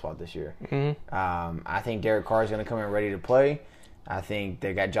playoff spot this year. Mm-hmm. I think Derek Carr is going to come in ready to play. I think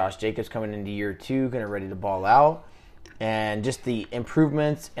they got Josh Jacobs coming into year 2, going to ready to ball out, and just the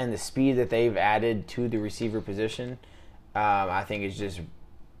improvements and the speed that they've added to the receiver position, I think is just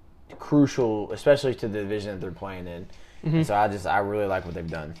crucial, especially to the division that they're playing in. Mm-hmm. And so I really like what they've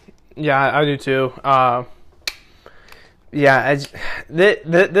done. Yeah, I do too. Yeah,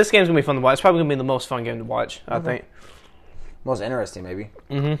 this game's gonna be fun to watch. It's probably gonna be the most fun game to watch. I think. Most interesting, maybe.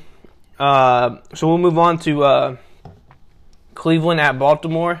 So we'll move on to Cleveland at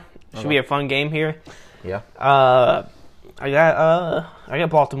Baltimore. Should be a fun game here. Yeah. I got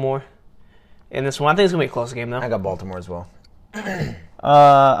Baltimore in this one. I think it's gonna be a close game though. I got Baltimore as well. I'm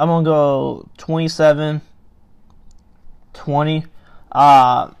gonna go 27-20.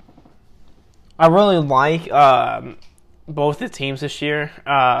 I really like both the teams this year.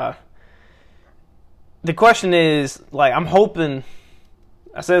 The question is, like, I'm hoping.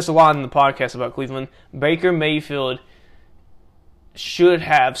 I said this a lot in the podcast about Cleveland. Baker Mayfield should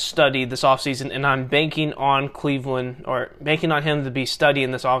have studied this offseason, and I'm banking on Cleveland, or banking on him to be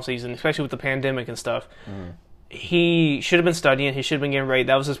studying this offseason, especially with the pandemic and stuff. He should have been studying. He should have been getting ready.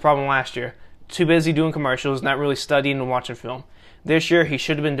 That was his problem last year. Too busy doing commercials, not really studying and watching film. This year, he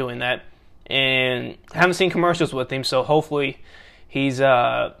should have been doing that. And I haven't seen commercials with him, so hopefully he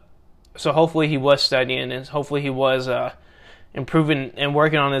was studying, and hopefully he was improving and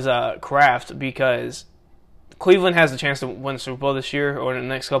working on his craft, because Cleveland has the chance to win the Super Bowl this year or in the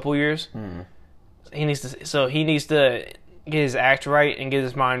next couple of years. He needs to get his act right and get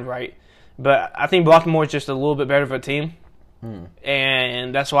his mind right. But I think Baltimore is just a little bit better of a team,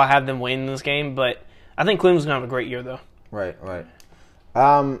 and that's why I have them winning this game. But I think Cleveland's gonna have a great year, though. Right.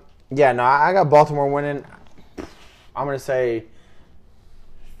 Yeah, no, I got Baltimore winning. I'm gonna say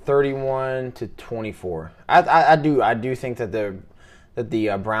 31-24. I do think that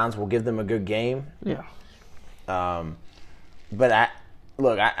the Browns will give them a good game. Yeah. But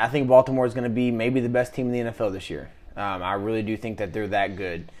I think Baltimore is going to be maybe the best team in the NFL this year. I really do think that they're that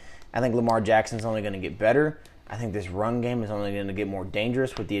good. I think Lamar Jackson's only going to get better. I think this run game is only going to get more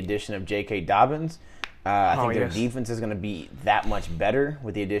dangerous with the addition of J.K. Dobbins. I think their defense is going to be that much better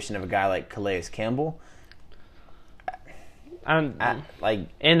with the addition of a guy like Calais Campbell. And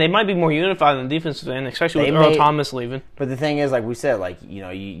they might be more unified on the defensive end, especially with Earl Thomas leaving. But the thing is, like we said,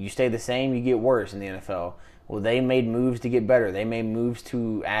 you stay the same, you get worse in the NFL. Well, they made moves to get better. They made moves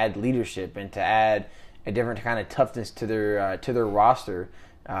to add leadership and to add a different kind of toughness to their roster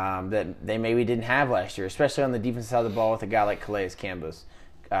that they maybe didn't have last year, especially on the defensive side of the ball with a guy like Calais Campbell.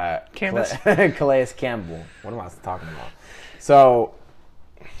 Calais Campbell. What am I talking about? So,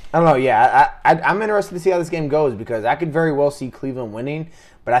 I don't know. Yeah, I'm interested to see how this game goes, because I could very well see Cleveland winning,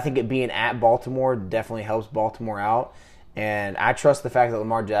 but I think it being at Baltimore definitely helps Baltimore out. And I trust the fact that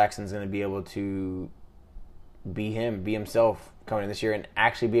Lamar Jackson is going to be able to be himself coming in this year and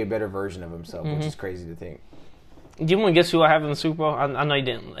actually be a better version of himself, which is crazy to think. Do you want to guess who I have in the Super Bowl? I know you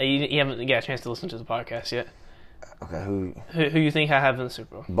didn't. You haven't got a chance to listen to the podcast yet. Okay, who you think I have in the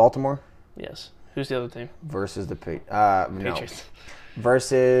Super Bowl? Baltimore? Yes. Who's the other team? Versus the Patriots. No.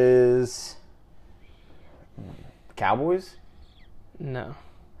 Versus Cowboys? No.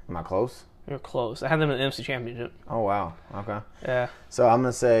 Am I close? You're close. I had them in the NFC Championship. Oh, wow. Okay. Yeah. So I'm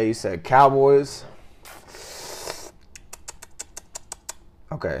going to say, you said Cowboys.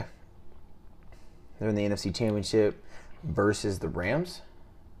 Okay. They're in the NFC Championship versus the Rams?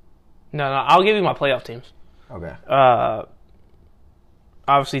 No, I'll give you my playoff teams. Okay.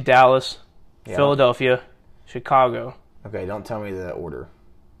 Obviously Dallas, Philadelphia, Chicago. Okay, don't tell me the order.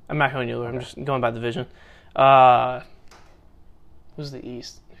 I'm not going to order. I'm just going by division. Who's the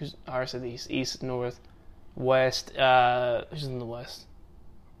East? I said the East. East, North, West. Who's in the West?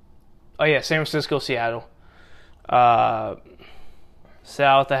 Oh, yeah, San Francisco, Seattle.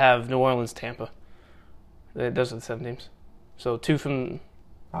 South, I have New Orleans, Tampa. Those are the 7 teams. So 2 from...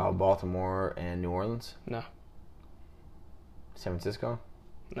 Baltimore and New Orleans? No. San Francisco?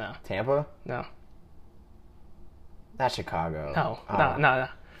 No. Tampa? No. Not Chicago. No.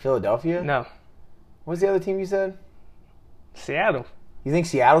 Philadelphia? No. What's the other team you said? Seattle. You think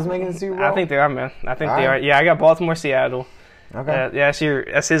Seattle's making the Super Bowl? I think they are, man. I think they are. Yeah, I got Baltimore, Seattle. Okay.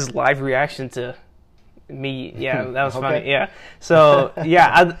 That's his live reaction to me. Yeah, that was funny. Yeah. So,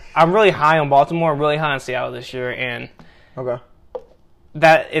 yeah, I'm really high on Baltimore. I'm really high on Seattle this year. And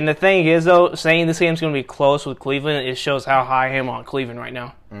and the thing is, though, saying this game's going to be close with Cleveland, it shows how high I am on Cleveland right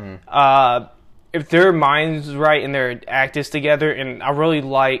now. If their mind's right and their act is together, and I really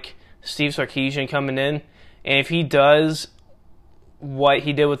like Steve Sarkisian coming in, and if he does what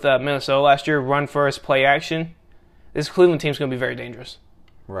he did with Minnesota last year, run first, play action, this Cleveland team's going to be very dangerous.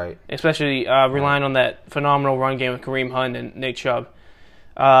 Right. Especially relying on that phenomenal run game with Kareem Hunt and Nick Chubb.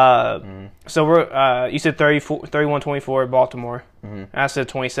 So we're you said 31-24 Baltimore. I said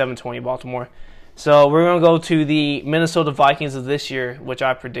 27-20 Baltimore. So we're going to go to the Minnesota Vikings of this year, which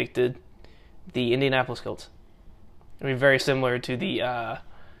I predicted the Indianapolis Colts. It'll be very similar to the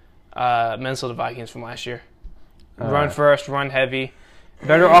Minnesota Vikings from last year. run first, run heavy.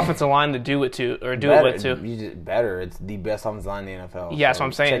 Better offensive line to do it to, or do it with too. Better. It's the best offensive line in the NFL. Yeah, that's what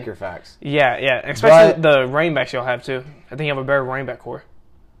I'm saying. Check your facts. Yeah. Especially the running backs you'll have too. I think you have a better running back core.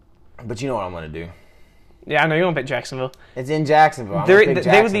 But you know what I'm going to do. Yeah, I know you don't pick Jacksonville. It's in Jacksonville. They would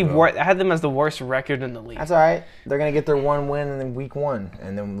be I had them as the worst record in the league. That's all right. They're going to get their one win in week 1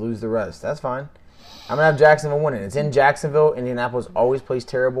 and then lose the rest. That's fine. I'm going to have Jacksonville winning. It's in Jacksonville. Indianapolis always plays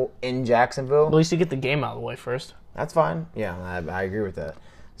terrible in Jacksonville. At least you get the game out of the way first. That's fine. Yeah, I agree with that.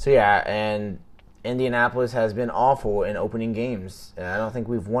 So, yeah, and Indianapolis has been awful in opening games. I don't think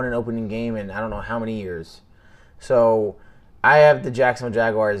we've won an opening game in I don't know how many years. So, I have the Jacksonville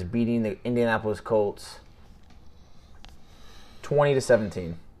Jaguars beating the Indianapolis Colts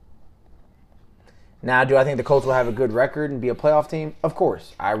 20-17. Now, do I think the Colts will have a good record and be a playoff team? Of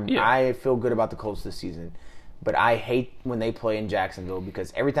course. I feel good about the Colts this season. But I hate when they play in Jacksonville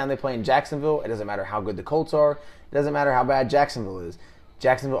because every time they play in Jacksonville, it doesn't matter how good the Colts are. It doesn't matter how bad Jacksonville is.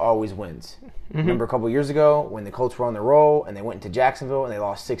 Jacksonville always wins. Mm-hmm. Remember a couple years ago when the Colts were on the roll and they went into Jacksonville and they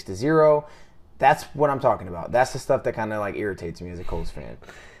lost 6-0? That's what I'm talking about. That's the stuff that kind of like irritates me as a Colts fan.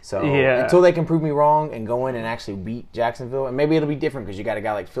 So until they can prove me wrong and go in and actually beat Jacksonville, and maybe it'll be different because you got a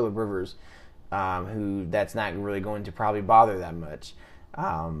guy like Phillip Rivers, who that's not really going to probably bother that much.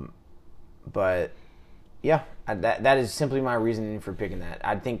 But yeah, that is simply my reasoning for picking that.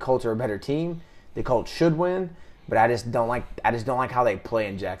 I think Colts are a better team. The Colts should win, but I just don't like how they play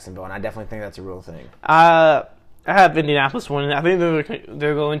in Jacksonville, and I definitely think that's a real thing. I have Indianapolis winning. I think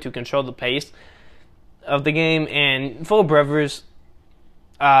they're going to control the pace of the game, and Phillip Rivers.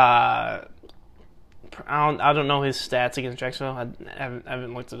 I don't know his stats against Jacksonville. I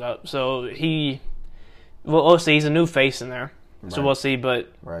haven't looked it up. So we'll see. He's a new face in there. So right. We'll see.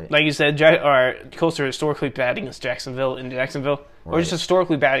 But like you said, Colts are historically bad against Jacksonville or just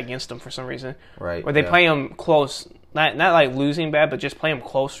historically bad against them for some reason. Right. Or they play them close, not like losing bad, but just play them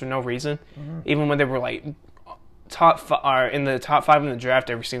close for no reason. Mm-hmm. Even when they were like in the top 5 in the draft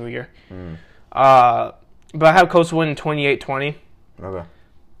every single year. Mm. But I have Colts winning 28-20. Okay.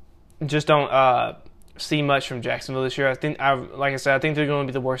 Just don't see much from Jacksonville this year. I think they're going to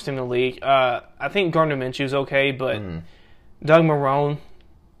be the worst team in the league. I think Gardner Minshew's okay, but Doug Marrone,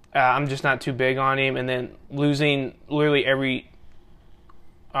 I'm just not too big on him. And then losing literally every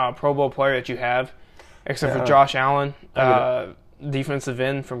Pro Bowl player that you have, except for Josh Allen, defensive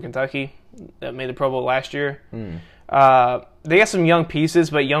end from Kentucky that made the Pro Bowl last year. They got some young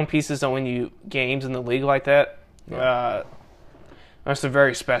pieces, but young pieces don't win you games in the league like that. Yeah. Unless they're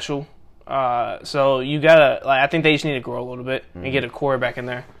very special. So you gotta. I think they just need to grow a little bit and get a quarterback in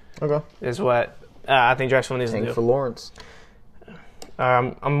there. Okay, is what I think Jacksonville needs to do. For Lawrence.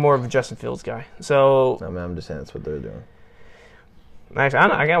 I'm more of a Justin Fields guy. So I'm just saying that's what they're doing. Actually,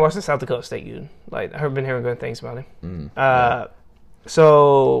 I gotta watch the South Dakota State dude. Like I've been hearing good things about him. Yeah.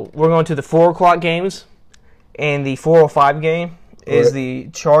 So we're going to the 4:00 games, and the 4:05 game is the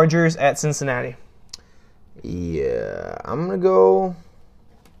Chargers at Cincinnati. Yeah, I'm gonna go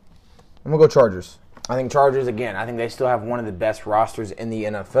Chargers. I think Chargers again. I think they still have one of the best rosters in the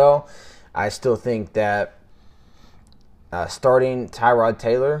NFL. I still think that starting Tyrod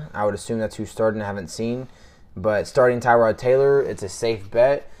Taylor, I would assume that's who's starting. I haven't seen, but starting Tyrod Taylor, it's a safe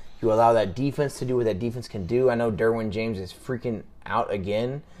bet. You allow that defense to do what that defense can do. I know Derwin James is freaking out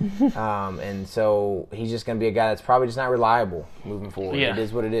again, and so he's just gonna be a guy that's probably just not reliable moving forward. Yeah. It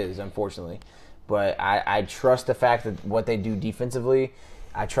is what it is, unfortunately. But I trust the fact that what they do defensively.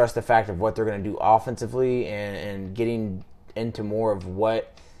 I trust the fact of what they're going to do offensively and getting into more of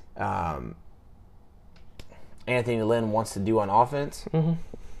what Anthony Lynn wants to do on offense. Mm-hmm.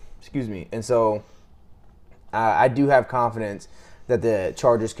 Excuse me. And so I do have confidence that the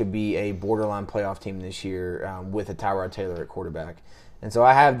Chargers could be a borderline playoff team this year with a Tyrod Taylor at quarterback. And so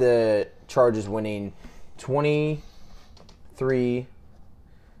I have the Chargers winning 23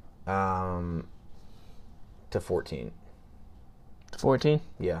 to 14. 14?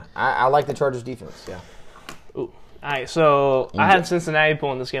 Yeah. I like the Chargers defense, yeah. Ooh. All right, so I had Cincinnati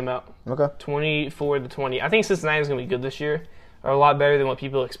pulling this game out. Okay. 24-20. I think Cincinnati is going to be good this year, or a lot better than what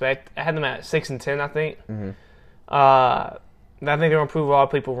people expect. I had them at 6-10, I think. Mm-hmm. I think they're going to prove a lot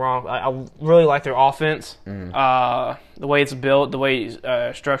of people wrong. I really like their offense, the way it's built, the way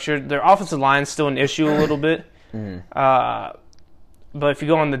it's structured. Their offensive line is still an issue a little bit. But if you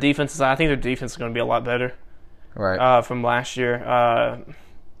go on the defensive side, I think their defense is going to be a lot better from last year.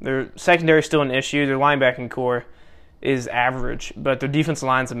 Their secondary is still an issue. Their linebacking core is average, but their defensive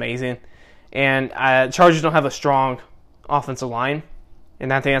line is amazing. And Chargers don't have a strong offensive line,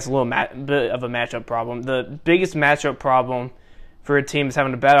 and I think that's a little bit of a matchup problem. The biggest matchup problem for a team that's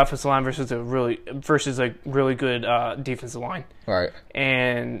having a bad offensive line versus a really good defensive line. Right.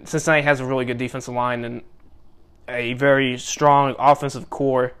 And Cincinnati has a really good defensive line and a very strong offensive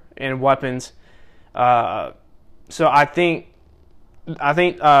core and weapons. So I think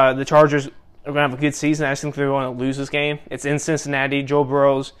the Chargers are going to have a good season. I just think they're going to lose this game. It's in Cincinnati. Joe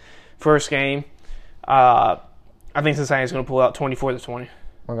Burrow's first game. I think Cincinnati's going to pull out 24-20.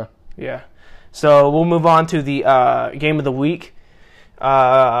 Okay. Yeah. So we'll move on to the game of the week.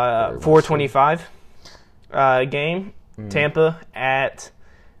 4:25 game. Tampa at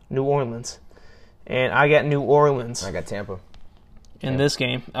New Orleans. And I got New Orleans I got Tampa. in this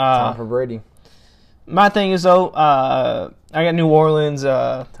game. Tom for Brady. My thing is, though, I got New Orleans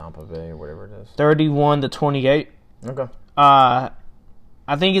Tampa Bay or whatever it is. 31-28. Okay. I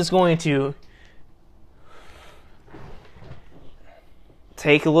think it's going to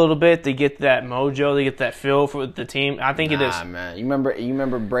take a little bit to get that mojo, to get that feel for the team. I think it is. Man. You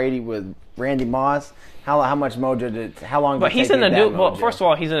remember Brady with Randy Moss? How much mojo how long did But it he's take in to a get new. that Well, mojo? first of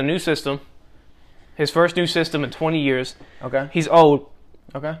all, he's in a new system. His first new system in 20 years. Okay. He's old.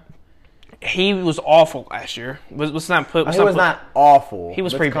 Okay. He was awful last year. Let's not put. He was not awful. He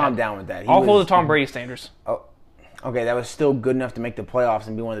was Let's pretty calm bad. down with that. He Awful was, to Tom Brady standards. Oh, okay, that was still good enough to make the playoffs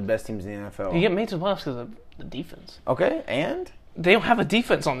and be one of the best teams in the NFL. You get made to the playoffs because of the defense. Okay, and They don't have a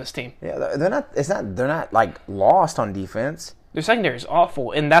defense on this team. yeah, they're not. They're not like lost on defense. Their secondary is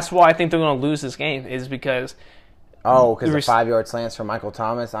awful, and that's why I think they're going to lose this game. Is because Oh, because the Res- 5-yard slants from Michael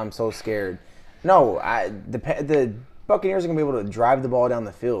Thomas. I'm so scared. No, the Buccaneers are gonna be able to drive the ball down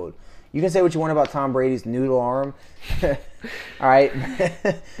the field. You can say what you want about Tom Brady's noodle arm, all right,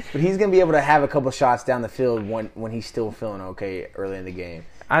 but he's gonna be able to have a couple shots down the field when he's still feeling okay early in the game.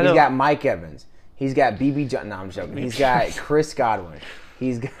 He's got Mike Evans. He's got BB John. No, I'm joking. He's got Chris Godwin.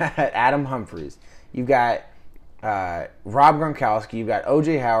 He's got Adam Humphries. You've got Rob Gronkowski. You've got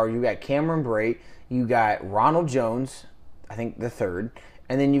O.J. Howard. You've got Cameron Brate. You got Ronald Jones, I think the third,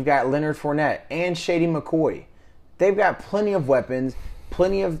 and then you've got Leonard Fournette and Shady McCoy. They've got plenty of weapons,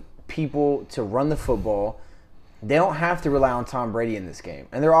 plenty of people to run the football. They don't have to rely on Tom Brady in this game,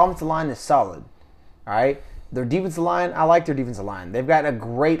 and their offensive line is solid. All right, their defensive line, I like their defensive line. They've got a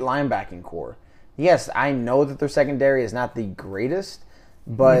great linebacking core. Yes, I know that their secondary is not the greatest,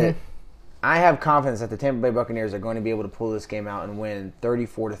 but I have confidence that the Tampa Bay Buccaneers are going to be able to pull this game out and win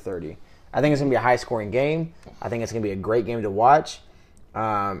 34-30. I think it's going to be a high-scoring game. I think it's going to be a great game to watch.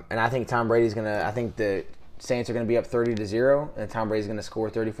 And I think Tom Brady's going to – I think the Saints are going to be up 30-0, and Tom Brady's going to score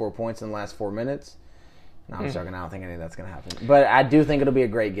 34 points in the last 4 minutes. No, I'm joking. I don't think any of that's going to happen. But I do think it'll be a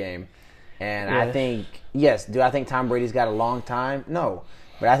great game. And Yeah. I think – yes, do I think Tom Brady's got a long time? No.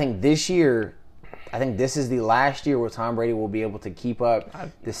 But I think this year – I think this is the last year where Tom Brady will be able to keep up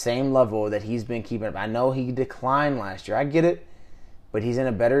the same level that he's been keeping up. I know he declined last year. I get it. But he's in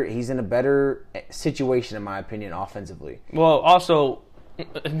a better situation, in my opinion, offensively. Well, also,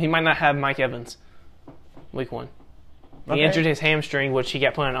 he might not have Mike Evans week 1. He Okay. injured his hamstring, which he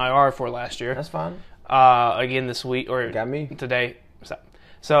got put on IR for last year. That's fine. Again this week or Got me. today.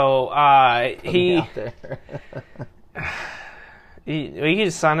 So he Out there. you can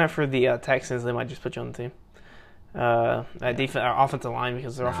just sign up for the Texans. They might just put you on the team. Offensive line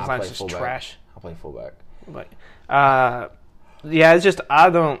because their offensive I'll line is play just fullback. trash. I'll play fullback. But yeah, it's just I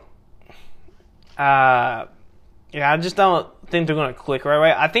just don't think they're going to click right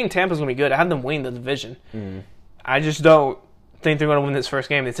away. I think Tampa's going to be good. I have them winning the division. I just don't think they're going to win this first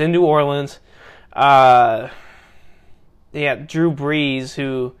game. It's in New Orleans. Drew Brees,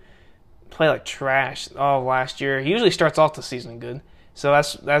 who played like trash all last year. He usually starts off the season good. So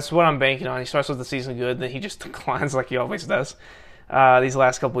that's what I'm banking on. He starts with the season good, then he just declines like he always does these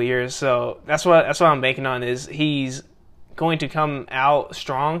last couple of years. So that's what I'm banking on is he's going to come out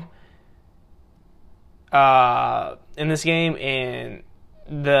strong in this game, and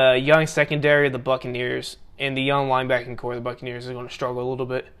the young secondary of the Buccaneers and the young linebacking core of the Buccaneers is going to struggle a little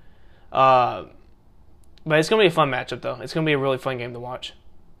bit. But it's going to be a fun matchup, though. It's going to be a really fun game to watch.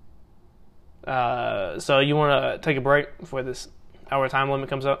 So you want to take a break before this hour time limit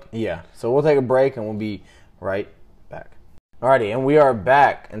comes up? Yeah. So we'll take a break and we'll be right back. Alrighty, and we are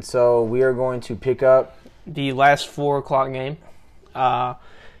back. And so we are going to pick up The last 4 o'clock game.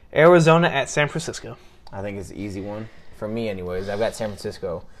 Arizona at San Francisco. I think it's an easy one for me, anyways. I've got San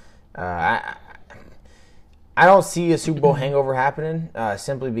Francisco. I don't see a Super Bowl hangover happening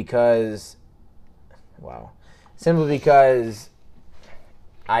simply because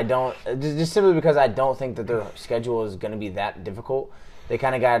I don't think that their schedule is going to be that difficult. They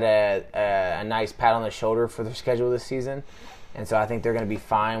kind of got a nice pat on the shoulder for their schedule this season, and so I think they're going to be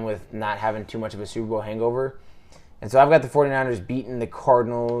fine with not having too much of a Super Bowl hangover. And so I've got the 49ers beating the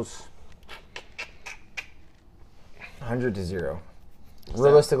Cardinals 100-0.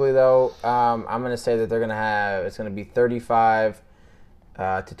 Realistically, though, I'm going to say that it's going to be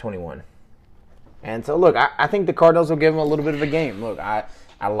 35-21. And so, look, I think the Cardinals will give them a little bit of a game. Look, I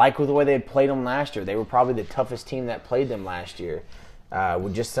like the way they had played them last year. They were probably the toughest team that played them last year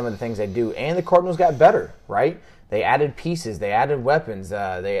with just some of the things they do. And the Cardinals got better, right? They added pieces. They added weapons.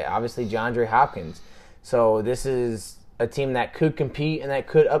 They obviously DeAndre Hopkins. So this is a team that could compete and that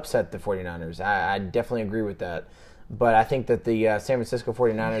could upset the 49ers. I definitely agree with that. But I think that the San Francisco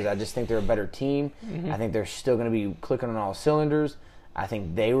 49ers, I just think they're a better team. I think they're still going to be clicking on all cylinders. I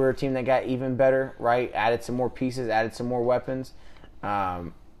think they were a team that got even better, right? Added some more pieces, added some more weapons.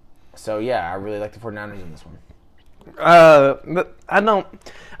 So, yeah, I really like the 49ers in this one. But I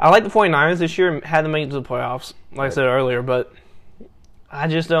like the 49ers this year, had them make it to the playoffs, like I said earlier, but I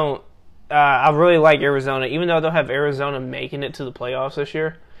just don't. I really like Arizona, even though I don't have Arizona making it to the playoffs this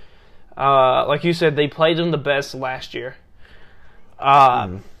year. Like you said, they played them the best last year.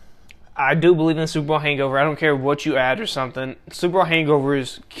 I do believe in the Super Bowl hangover. I don't care what you add or something. Super Bowl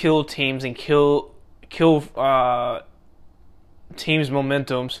hangovers kill teams and kill teams'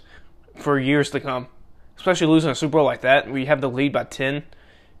 momentums for years to come. Especially losing a Super Bowl like that, where you have the lead by 10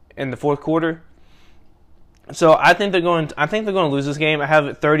 in the fourth quarter. So I think they're going to lose this game. I have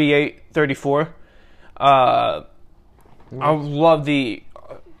it 38-34. I love the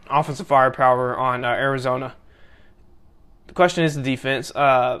offensive firepower on Arizona. The question is the defense,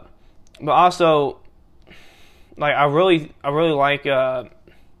 but also, like I really like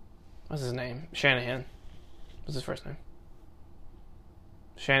what's his name? Shanahan. What's his first name?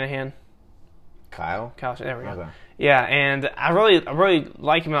 Shanahan. Kyle. There we go. Okay. Yeah, and I really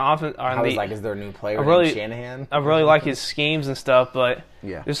like him on offense. Is there a new player named Shanahan? I really like his schemes and stuff, but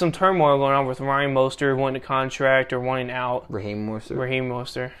yeah, there's some turmoil going on with Ryan Mostert wanting a contract or wanting out. Raheem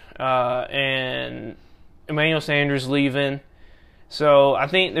Mostert. And Emmanuel Sanders leaving. So I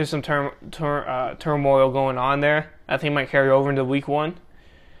think there's some turmoil going on there. I think it might carry over into week one.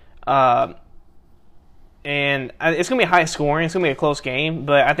 And it's going to be high scoring. It's going to be a close game,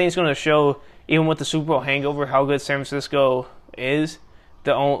 but I think it's going to show, even with the Super Bowl hangover, how good San Francisco is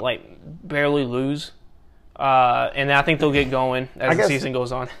to barely lose. And I think they'll get going as the season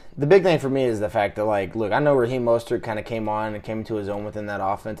goes on. The big thing for me is the fact that, look, I know Raheem Mostert kind of came on and came into his own within that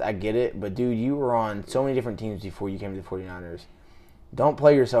offense. I get it. But, dude, you were on so many different teams before you came to the 49ers. Don't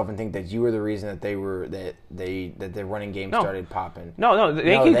play yourself and think that you were the reason that the running game started popping. No,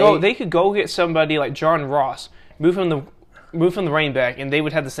 they could go get somebody like John Ross, move from the running back, and they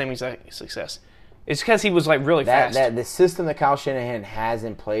would have the same exact success. It's because he was really fast. The system that Kyle Shanahan has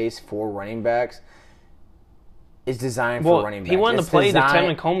in place for running backs is designed for running backs. He wanted to play if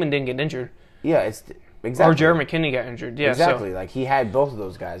Tevin Coleman didn't get injured. Yeah, it's exactly. Or Jerry McKinney got injured. Yeah, exactly. He had both of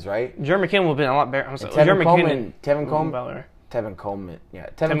those guys, right? Jerry McKinney would have been a lot better. Tevin Coleman. Yeah.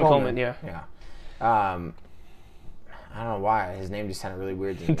 Tevin Coleman. Yeah. I don't know why his name just sounded really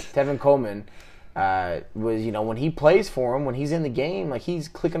weird to me. Tevin Coleman was, when he plays for him, when he's in the game, he's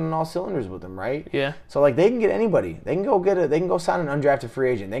clicking on all cylinders with them, right? Yeah. So they can get anybody. They can go sign an undrafted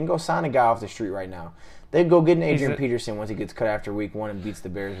free agent. They can go sign a guy off the street right now. They can go get an Adrian Peterson once he gets cut after week 1 and beats the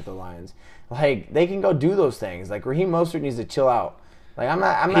Bears with the Lions. They can go do those things. Raheem Mostert needs to chill out. He's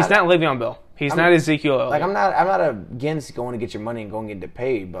not Le'Veon Bell. He's not Ezekiel Elliott. I'm not against going to get your money and going to get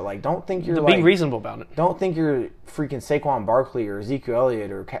paid, but don't think you're be reasonable about it. Don't think you're freaking Saquon Barkley or Ezekiel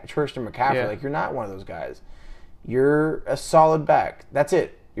Elliott or Christian McCaffrey. Yeah. You're not one of those guys. You're a solid back. That's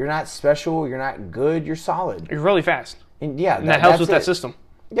it. You're not special. You're not good. You're solid. You're really fast. And that helps with that system.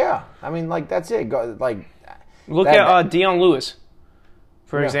 Yeah, that's it. Look at Deion Lewis,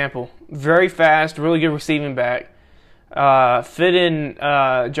 for example. Very fast, really good receiving back. Fit in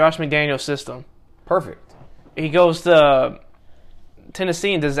Josh McDaniel's system. Perfect. He goes to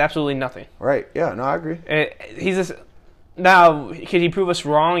Tennessee and does absolutely nothing. Right. Yeah. No, I agree. Now, could he prove us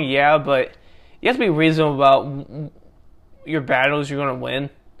wrong? Yeah, but you have to be reasonable about your battles you're going to win,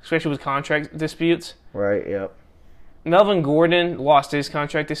 especially with contract disputes. Right. Yep. Melvin Gordon lost his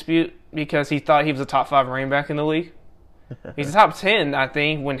contract dispute because he thought he was a top 5 running back in the league. He's a top 10, I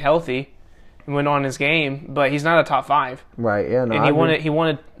think, when healthy. Went on his game, but he's not a top 5. Right, yeah, no. And he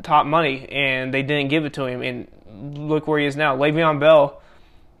wanted top money, and they didn't give it to him. And look where he is now. Le'Veon Bell,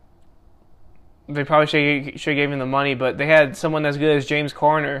 they probably should have gave him the money, but they had someone as good as James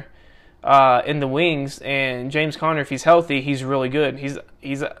Conner in the wings, and James Conner, if he's healthy, he's really good.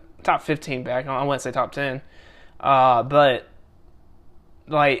 He's a top 15 back. I wouldn't say top 10. But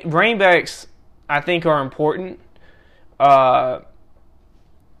running backs, I think, are important. But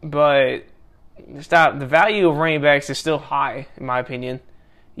Stop. The value of running backs is still high, in my opinion.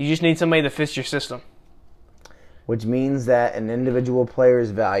 You just need somebody that fits your system. Which means that an individual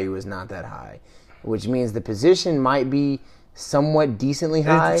player's value is not that high. Which means the position might be somewhat decently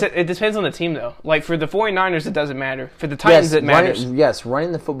high. It depends on the team, though. Like, for the 49ers, it doesn't matter. For the Titans, it matters.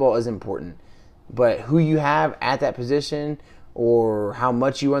 Running the football is important. But who you have at that position or how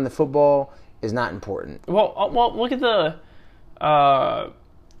much you run the football is not important. Well, look at the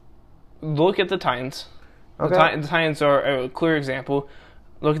Titans. Okay. The Titans are a clear example.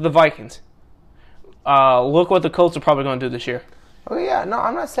 Look at the Vikings. Look what the Colts are probably going to do this year. Oh yeah, no,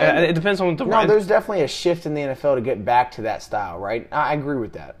 I'm not saying it depends on the. No, there's definitely a shift in the NFL to get back to that style, right? I agree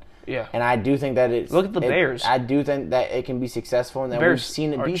with that. Yeah, and I do think that it's. Look at the Bears. I do think that it can be successful, and that Bears we've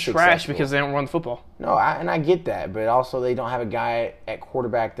seen it be successful. Trash because they don't run the football. No, I get that, but also they don't have a guy at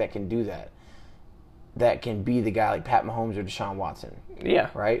quarterback that can do that. That can be the guy like Pat Mahomes or Deshaun Watson.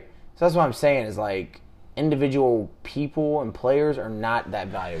 Yeah, right. So that's what I'm saying is like individual people and players are not that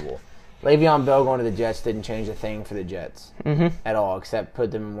valuable. Le'Veon Bell going to the Jets didn't change a thing for the Jets at all, except put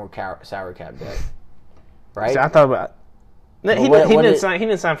them in more salary cap debt. Right? So I thought about it. He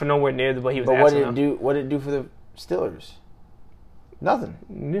didn't sign for nowhere near what he was asking. But what did it do for the Steelers?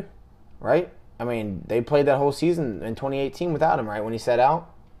 Nothing. Yeah. Right? I mean, they played that whole season in 2018 without him, right? When he sat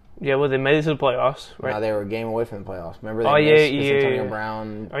out. Yeah, well, they made it to the playoffs, right? No, they were a game away from the playoffs. Remember? Antonio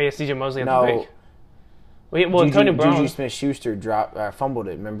Brown. Oh yeah, C.J. Mosley. No. Antonio Brown. Juju Smith-Schuster fumbled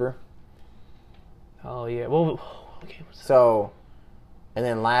it. Remember? Oh yeah. Well, okay. So, and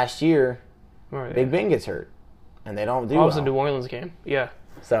then last year, right, Big Ben gets hurt, and they don't do. That was the New Orleans game. Yeah.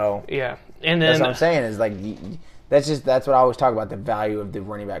 So yeah, and then that's what I'm saying is like that's what I always talk about, the value of the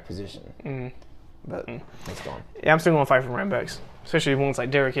running back position. Mm-hmm. But it's gone. Yeah, I'm still going to fight for running backs, especially ones like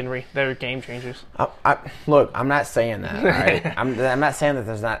Derrick Henry. They're game changers. Look, I'm not saying that. Right? I'm not saying that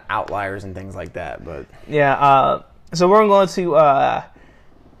there's not outliers and things like that, but yeah. So we're going to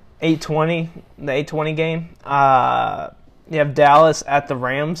 8:20, the 8:20 game. You have Dallas at the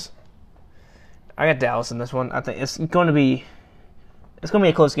Rams. I got Dallas in this one. I think it's going to be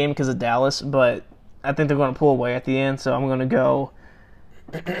a close game because of Dallas, but I think they're going to pull away at the end. So I'm going to go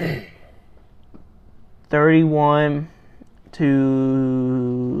 31-20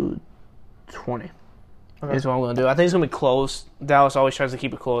 is what I'm going to do. I think it's going to be close. Dallas always tries to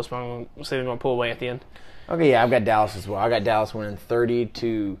keep it close, but I'm going to say they're going to pull away at the end. Okay, yeah, I've got Dallas as well. I got Dallas winning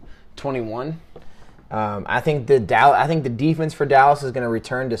 30-21. I think the defense for Dallas is going to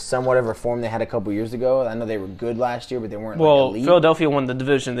return to somewhat of a form they had a couple years ago. I know they were good last year, but they weren't elite. Philadelphia won the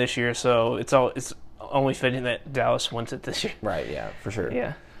division this year, so it's only fitting that Dallas wins it this year. Right, yeah, for sure.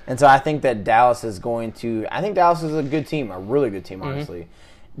 Yeah. And so I think that Dallas is going to – I think Dallas is a good team, a really good team, honestly.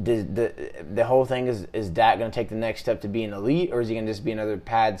 The whole thing is Dak going to take the next step to be an elite, or is he going to just be another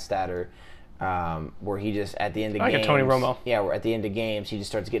pad statter where he just at the end of games – like a Tony Romo. Yeah, where at the end of games he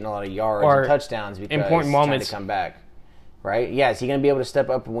just starts getting a lot of yards and touchdowns because important he's moments. trying to come back. Right? Yeah, is he going to be able to step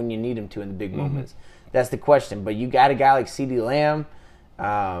up when you need him to in the big moments? That's the question. But you got a guy like CeeDee Lamb.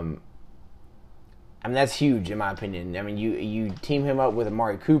 I mean, that's huge in my opinion. I mean, you team him up with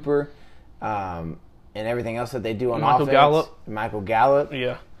Amari Cooper and everything else that they do on offense. Michael Gallup.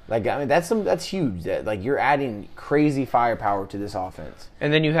 Yeah. Like, I mean, that's huge. Like, you're adding crazy firepower to this offense.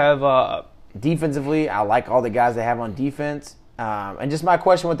 And then you have defensively, I like all the guys they have on defense. And just my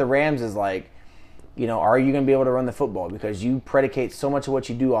question with the Rams is like, you know, are you going to be able to run the football? Because you predicate so much of what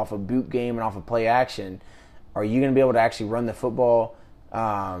you do off of boot game and off of play action. Are you going to be able to actually run the football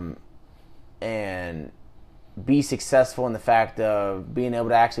and be successful in the fact of being able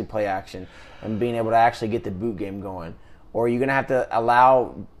to actually play action and being able to actually get the boot game going? Or are you going to have to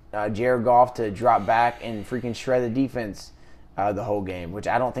allow Jared Goff to drop back and freaking shred the defense the whole game, which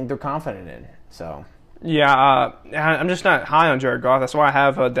I don't think they're confident in. So yeah, I'm just not high on Jared Goff. That's why I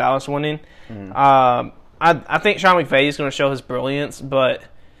have Dallas winning. I think Sean McVay is going to show his brilliance, but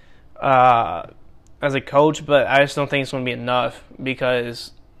as a coach, but I just don't think it's going to be enough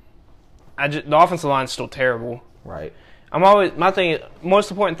because the offensive line is still terrible. Right.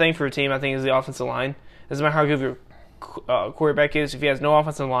 Most important thing for a team, I think, is the offensive line. Doesn't matter how good your quarterback is. If he has no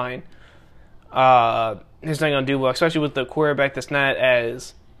offensive line, he's not going to do well, especially with the quarterback that's not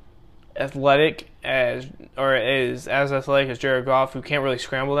as athletic as athletic as Jared Goff, who can't really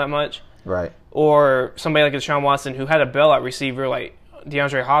scramble that much. Right. Or somebody like Deshaun Watson, who had a bailout receiver like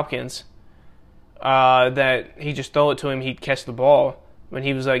DeAndre Hopkins, that he just throw it to him, he'd catch the ball when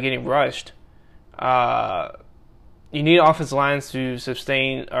he was getting rushed. You need offensive lines to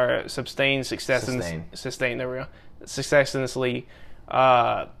sustain success sustain. There we go. Success in this league.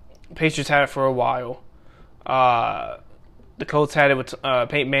 Patriots had it for a while. The Colts had it with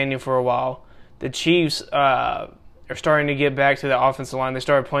Peyton Manning for a while. the Chiefs are starting to get back to the offensive line. They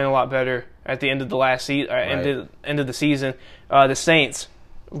started playing a lot better at the end of the last season, end of the season. The Saints,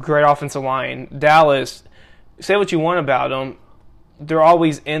 great offensive line. Dallas, say what you want about them, they're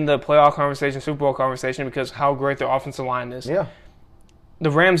always in the playoff conversation, Super Bowl conversation, because how great their offensive line is. Yeah.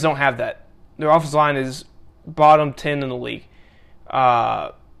 The Rams don't have that. Their offensive line is bottom 10 in the league.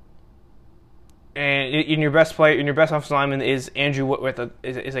 And in your best player, in your best offensive lineman is Andrew Whitworth,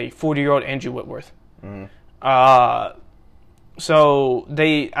 is a 40-year-old Andrew Whitworth. Mm-hmm. So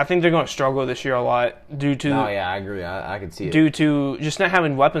I think they're going to struggle this year a lot due to. Oh yeah, I agree. I can see it. Due to just not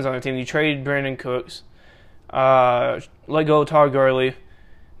having weapons on their team. You traded Brandon Cooks, let go of Todd Gurley.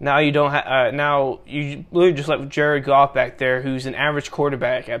 Now you don't. Now you literally just let Jared Goff back there, who's an average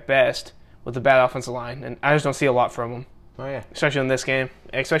quarterback at best with a bad offensive line, and I just don't see a lot from him. Oh yeah, especially in this game,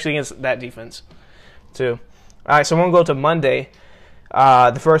 especially against that defense, too. All right, so we're gonna go to Monday,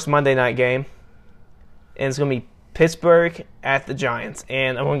 the first Monday night game, and it's gonna be Pittsburgh at the Giants,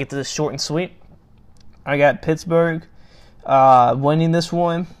 and I'm going to get to this short and sweet. I got Pittsburgh winning this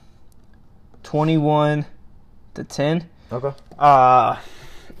one 21-10. Okay. I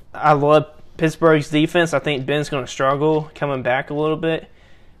love Pittsburgh's defense. I think Ben's going to struggle coming back a little bit.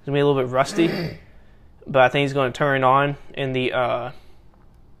 He's going to be a little bit rusty, but I think he's going to turn on in the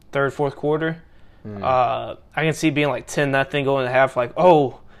third, fourth quarter. I can see it being like 10-0 going to half, like,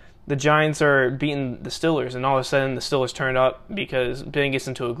 the Giants are beating the Steelers, and all of a sudden the Steelers turn up because Ben gets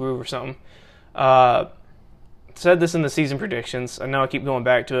into a groove or something. Said this in the season predictions. I know I keep going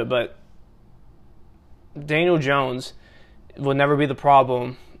back to it, but Daniel Jones will never be the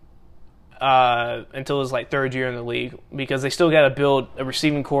problem until his third year in the league, because they still got to build a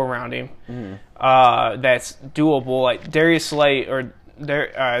receiving core around him that's doable. Like Darius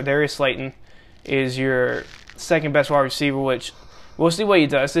Slayton is your second best wide receiver, which we'll see what he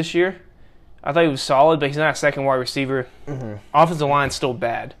does this year. I thought he was solid, but he's not a second wide receiver. Mm-hmm. Offensive line's still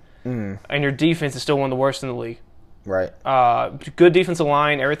bad. Mm-hmm. And your defense is still one of the worst in the league. Right. Good defensive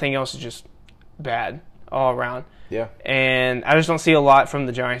line. Everything else is just bad all around. Yeah. And I just don't see a lot from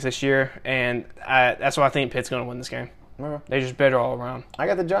the Giants this year, and that's why I think Pitt's going to win this game. Okay. They're just better all around. I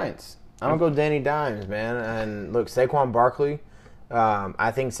got the Giants. I'm going to go Danny Dimes, man. And look, Saquon Barkley,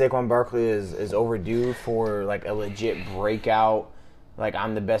 I think Saquon Barkley is overdue for a legit breakout,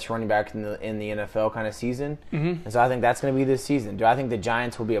 I'm the best running back in the NFL kind of season. Mm-hmm. And so I think that's going to be this season. Do I think the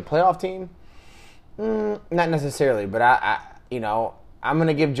Giants will be a playoff team? Not necessarily, but I'm going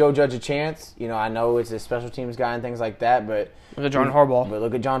to give Joe Judge a chance. I know it's a special teams guy and things like that, but look at John Harbaugh. But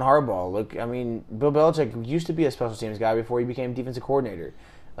look at John Harbaugh. Bill Belichick used to be a special teams guy before he became defensive coordinator.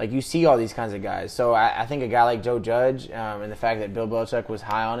 You see all these kinds of guys. So I think a guy like Joe Judge, and the fact that Bill Belichick was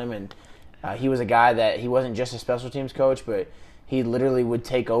high on him, and he was a guy that he wasn't just a special teams coach, but he literally would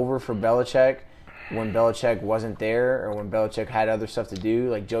take over for Belichick when Belichick wasn't there or when Belichick had other stuff to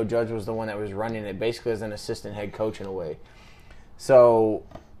do. Joe Judge was the one that was running it basically as an assistant head coach in a way. So,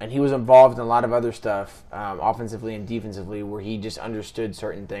 and he was involved in a lot of other stuff, offensively and defensively, where he just understood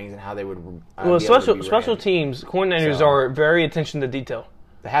certain things and how they would. Special teams coordinators are very attention to detail.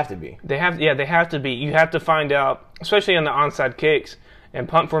 They have to be. They have to be. You have to find out, especially on the onside kicks and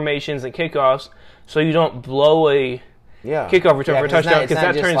punt formations and kickoffs, so you don't blow a kickoff return for a touchdown. It's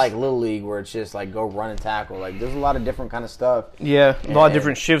not just like Little League where it's just go run and tackle. There's a lot of different kind of stuff. Yeah, a lot of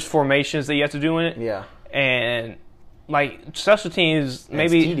different shifts, formations that you have to do in it. Yeah, and special teams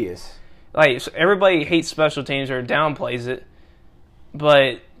maybe it's tedious. Everybody hates special teams or downplays it,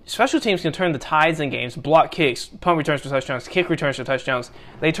 but special teams can turn the tides in games. Block kicks, punt returns for touchdowns, kick returns for touchdowns.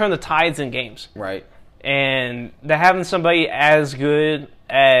 They turn the tides in games. Right. And they're having somebody as good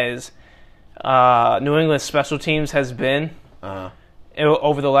as New England's special teams has been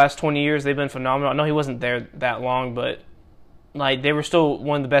over the last 20 years. They've been phenomenal. I know he wasn't there that long, but they were still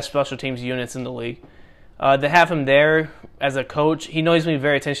one of the best special teams units in the league. To have him there as a coach, he knows he's going to be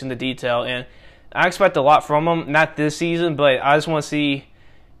very attention to detail, and I expect a lot from him. Not this season, but I just want to see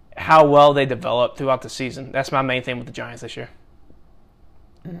how well they develop throughout the season. That's my main thing with the Giants this year.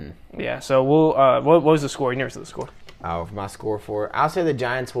 Mm-hmm. Yeah, so we'll. What was the score? You never said the score. Oh, my score for I'll say the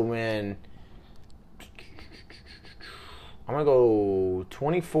Giants will win. I'm gonna go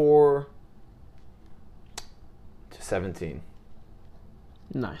 24-17.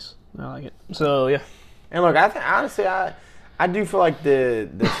 Nice, I like it. So yeah, and look, honestly, I do feel like the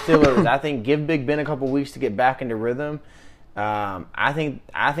Steelers. I think give Big Ben a couple weeks to get back into rhythm. I think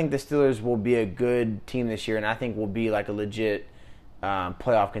the Steelers will be a good team this year, and I think will be a legit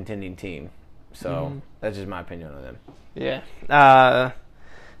playoff contending team. So that's just my opinion on them. Yeah.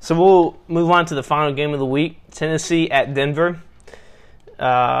 So we'll move on to the final game of the week: Tennessee at Denver.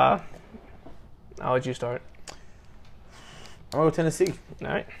 I'll let you start. I'm going to go Tennessee. All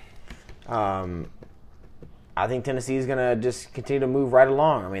right. I think Tennessee is going to just continue to move right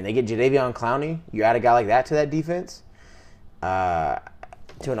along. I mean, they get Jadeveon Clowney. You add a guy like that to that defense, to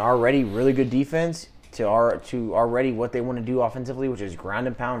an already really good defense, to already what they want to do offensively, which is ground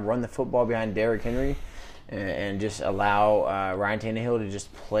and pound, run the football behind Derrick Henry, and just allow Ryan Tannehill to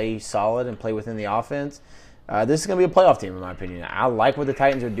just play solid and play within the offense. This is going to be a playoff team, in my opinion. I like what the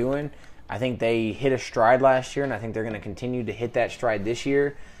Titans are doing. I think they hit a stride last year, and I think they're going to continue to hit that stride this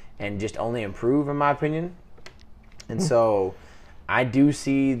year and just only improve, in my opinion. And so I do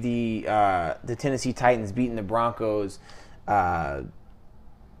see the Tennessee Titans beating the Broncos by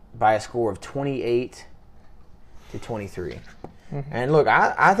a score of 28-23. And look,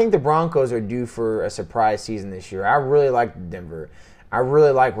 I think the Broncos are due for a surprise season this year. I really like Denver. I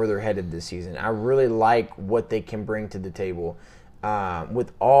really like where they're headed this season. I really like what they can bring to the table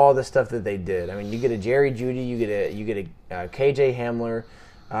with all the stuff that they did. I mean, you get a Jerry Jeudy, you get a KJ Hamler.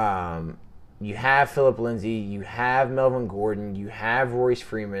 You have Phillip Lindsay, you have Melvin Gordon, you have Royce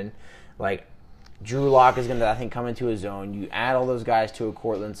Freeman. Like, Drew Lock is going to, I think, come into his own. You add all those guys to a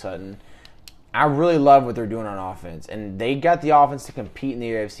Courtland Sutton. I really love what they're doing on offense. And they got the offense to compete in the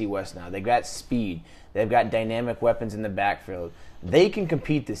AFC West now. They've got speed. They've got dynamic weapons in the backfield. They can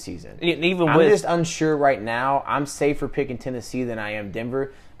compete this season. I'm just unsure right now. I'm safer picking Tennessee than I am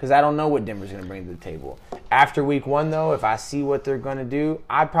Denver because I don't know what Denver's going to bring to the table. After week 1, though, if I see what they're going to do,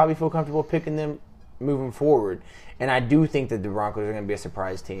 I probably feel comfortable picking them moving forward. And I do think that the Broncos are going to be a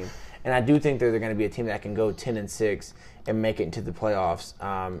surprise team. And I do think they're going to be a team that can go 10-6 and make it into the playoffs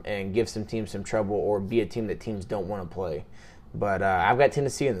and give some teams some trouble or be a team that teams don't want to play. But I've got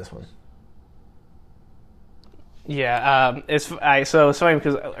Tennessee in this one. Yeah, so it's funny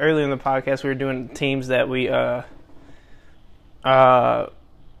because earlier in the podcast we were doing teams that we had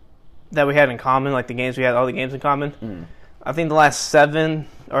in common, like the games we had, all the games in common. I think the last 7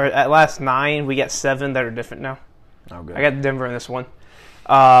 or at last 9, we got 7 that are different now. Oh, good. I got Denver in this one.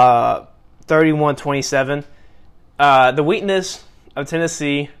 31-27. The weakness of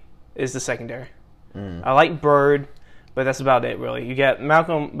Tennessee is the secondary. I like Bird, but that's about it, really. You got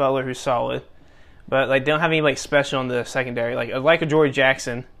Malcolm Butler, who's solid, but like they don't have anybody special in the secondary. Like a Jordy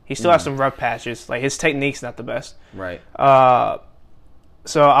Jackson, he still has some rough patches. Like his technique's not the best. Right.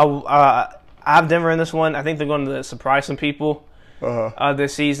 So I have Denver in this one. I think they're going to surprise some people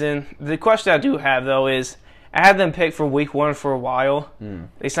this season. The question I do have, though, is I had them picked for week 1 for a while.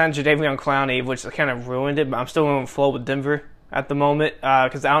 They signed Jadeveon Clowney, which kind of ruined it, but I'm still going to flow with Denver at the moment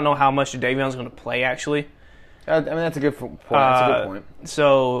because I don't know how much Jadeveon's going to play, actually. I mean, that's a good point. That's a good point.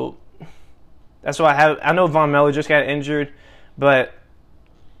 So that's why I have. I know Von Miller just got injured, but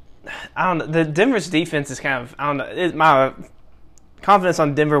I don't know. The Denver's defense is kind of, I don't know. My confidence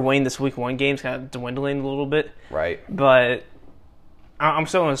on Denver winning this week 1 game is kind of dwindling a little bit. Right. But I'm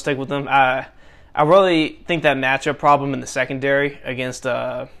still going to stick with them. I really think that matchup problem in the secondary against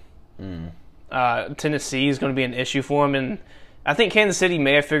Tennessee is going to be an issue for them. And I think Kansas City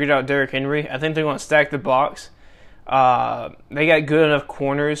may have figured out Derrick Henry. I think they're going to stack the box. They got good enough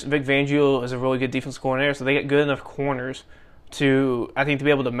corners. Vic Fangio is a really good defensive coordinator, so they got good enough corners to be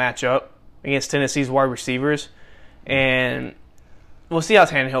able to match up against Tennessee's wide receivers. And we'll see how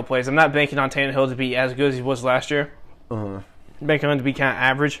Tannehill plays. I'm not banking on Tannehill to be as good as he was last year. Banking on him to be kind of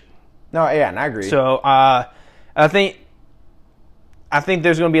average. No, yeah, and I agree. So I think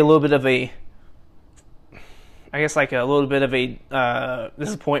there's going to be a little bit of a, I guess like a little bit of a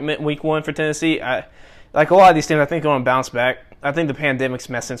disappointment week 1 for Tennessee. Like a lot of these teams, I think they're going to bounce back. I think the pandemic's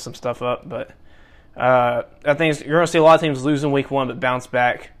messing some stuff up, but I think you're going to see a lot of teams lose in week 1 but bounce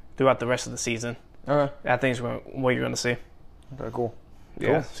back throughout the rest of the season. Okay. I think is what you're going to see. Okay, cool.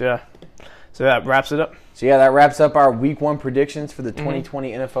 Yeah. So that wraps it up. So yeah, that wraps up our week 1 predictions for the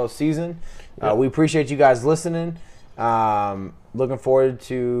 2020 NFL season. We appreciate you guys listening. Looking forward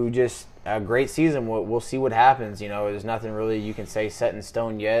to just a great season. We'll see what happens. You know, there's nothing really you can say set in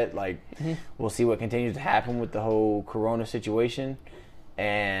stone yet. Like, we'll see what continues to happen with the whole Corona situation,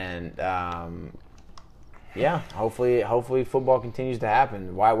 and yeah, hopefully football continues to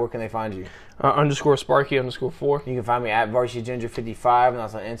happen. Wyatt, where can they find you? _Sparky_4. You can find me at VarsityGinger55, and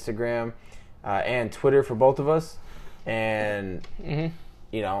that's on Instagram and Twitter for both of us. And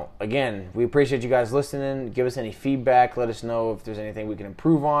you know, again, we appreciate you guys listening. Give us any feedback. Let us know if there's anything we can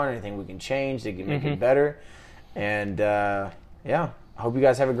improve on, anything we can change that can make it better. And yeah, I hope you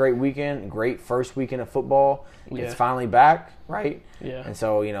guys have a great weekend, great first weekend of football. Yeah. It's finally back, right? Yeah. And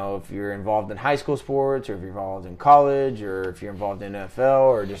so, you know, if you're involved in high school sports, or if you're involved in college, or if you're involved in NFL,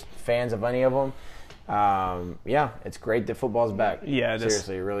 or just fans of any of them, Yeah, it's great that football's back. Yeah, it is.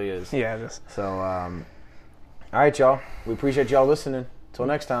 Seriously, it really is. Yeah, it is. So, all right, y'all. We appreciate y'all listening. Till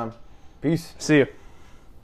next time. Peace. See you.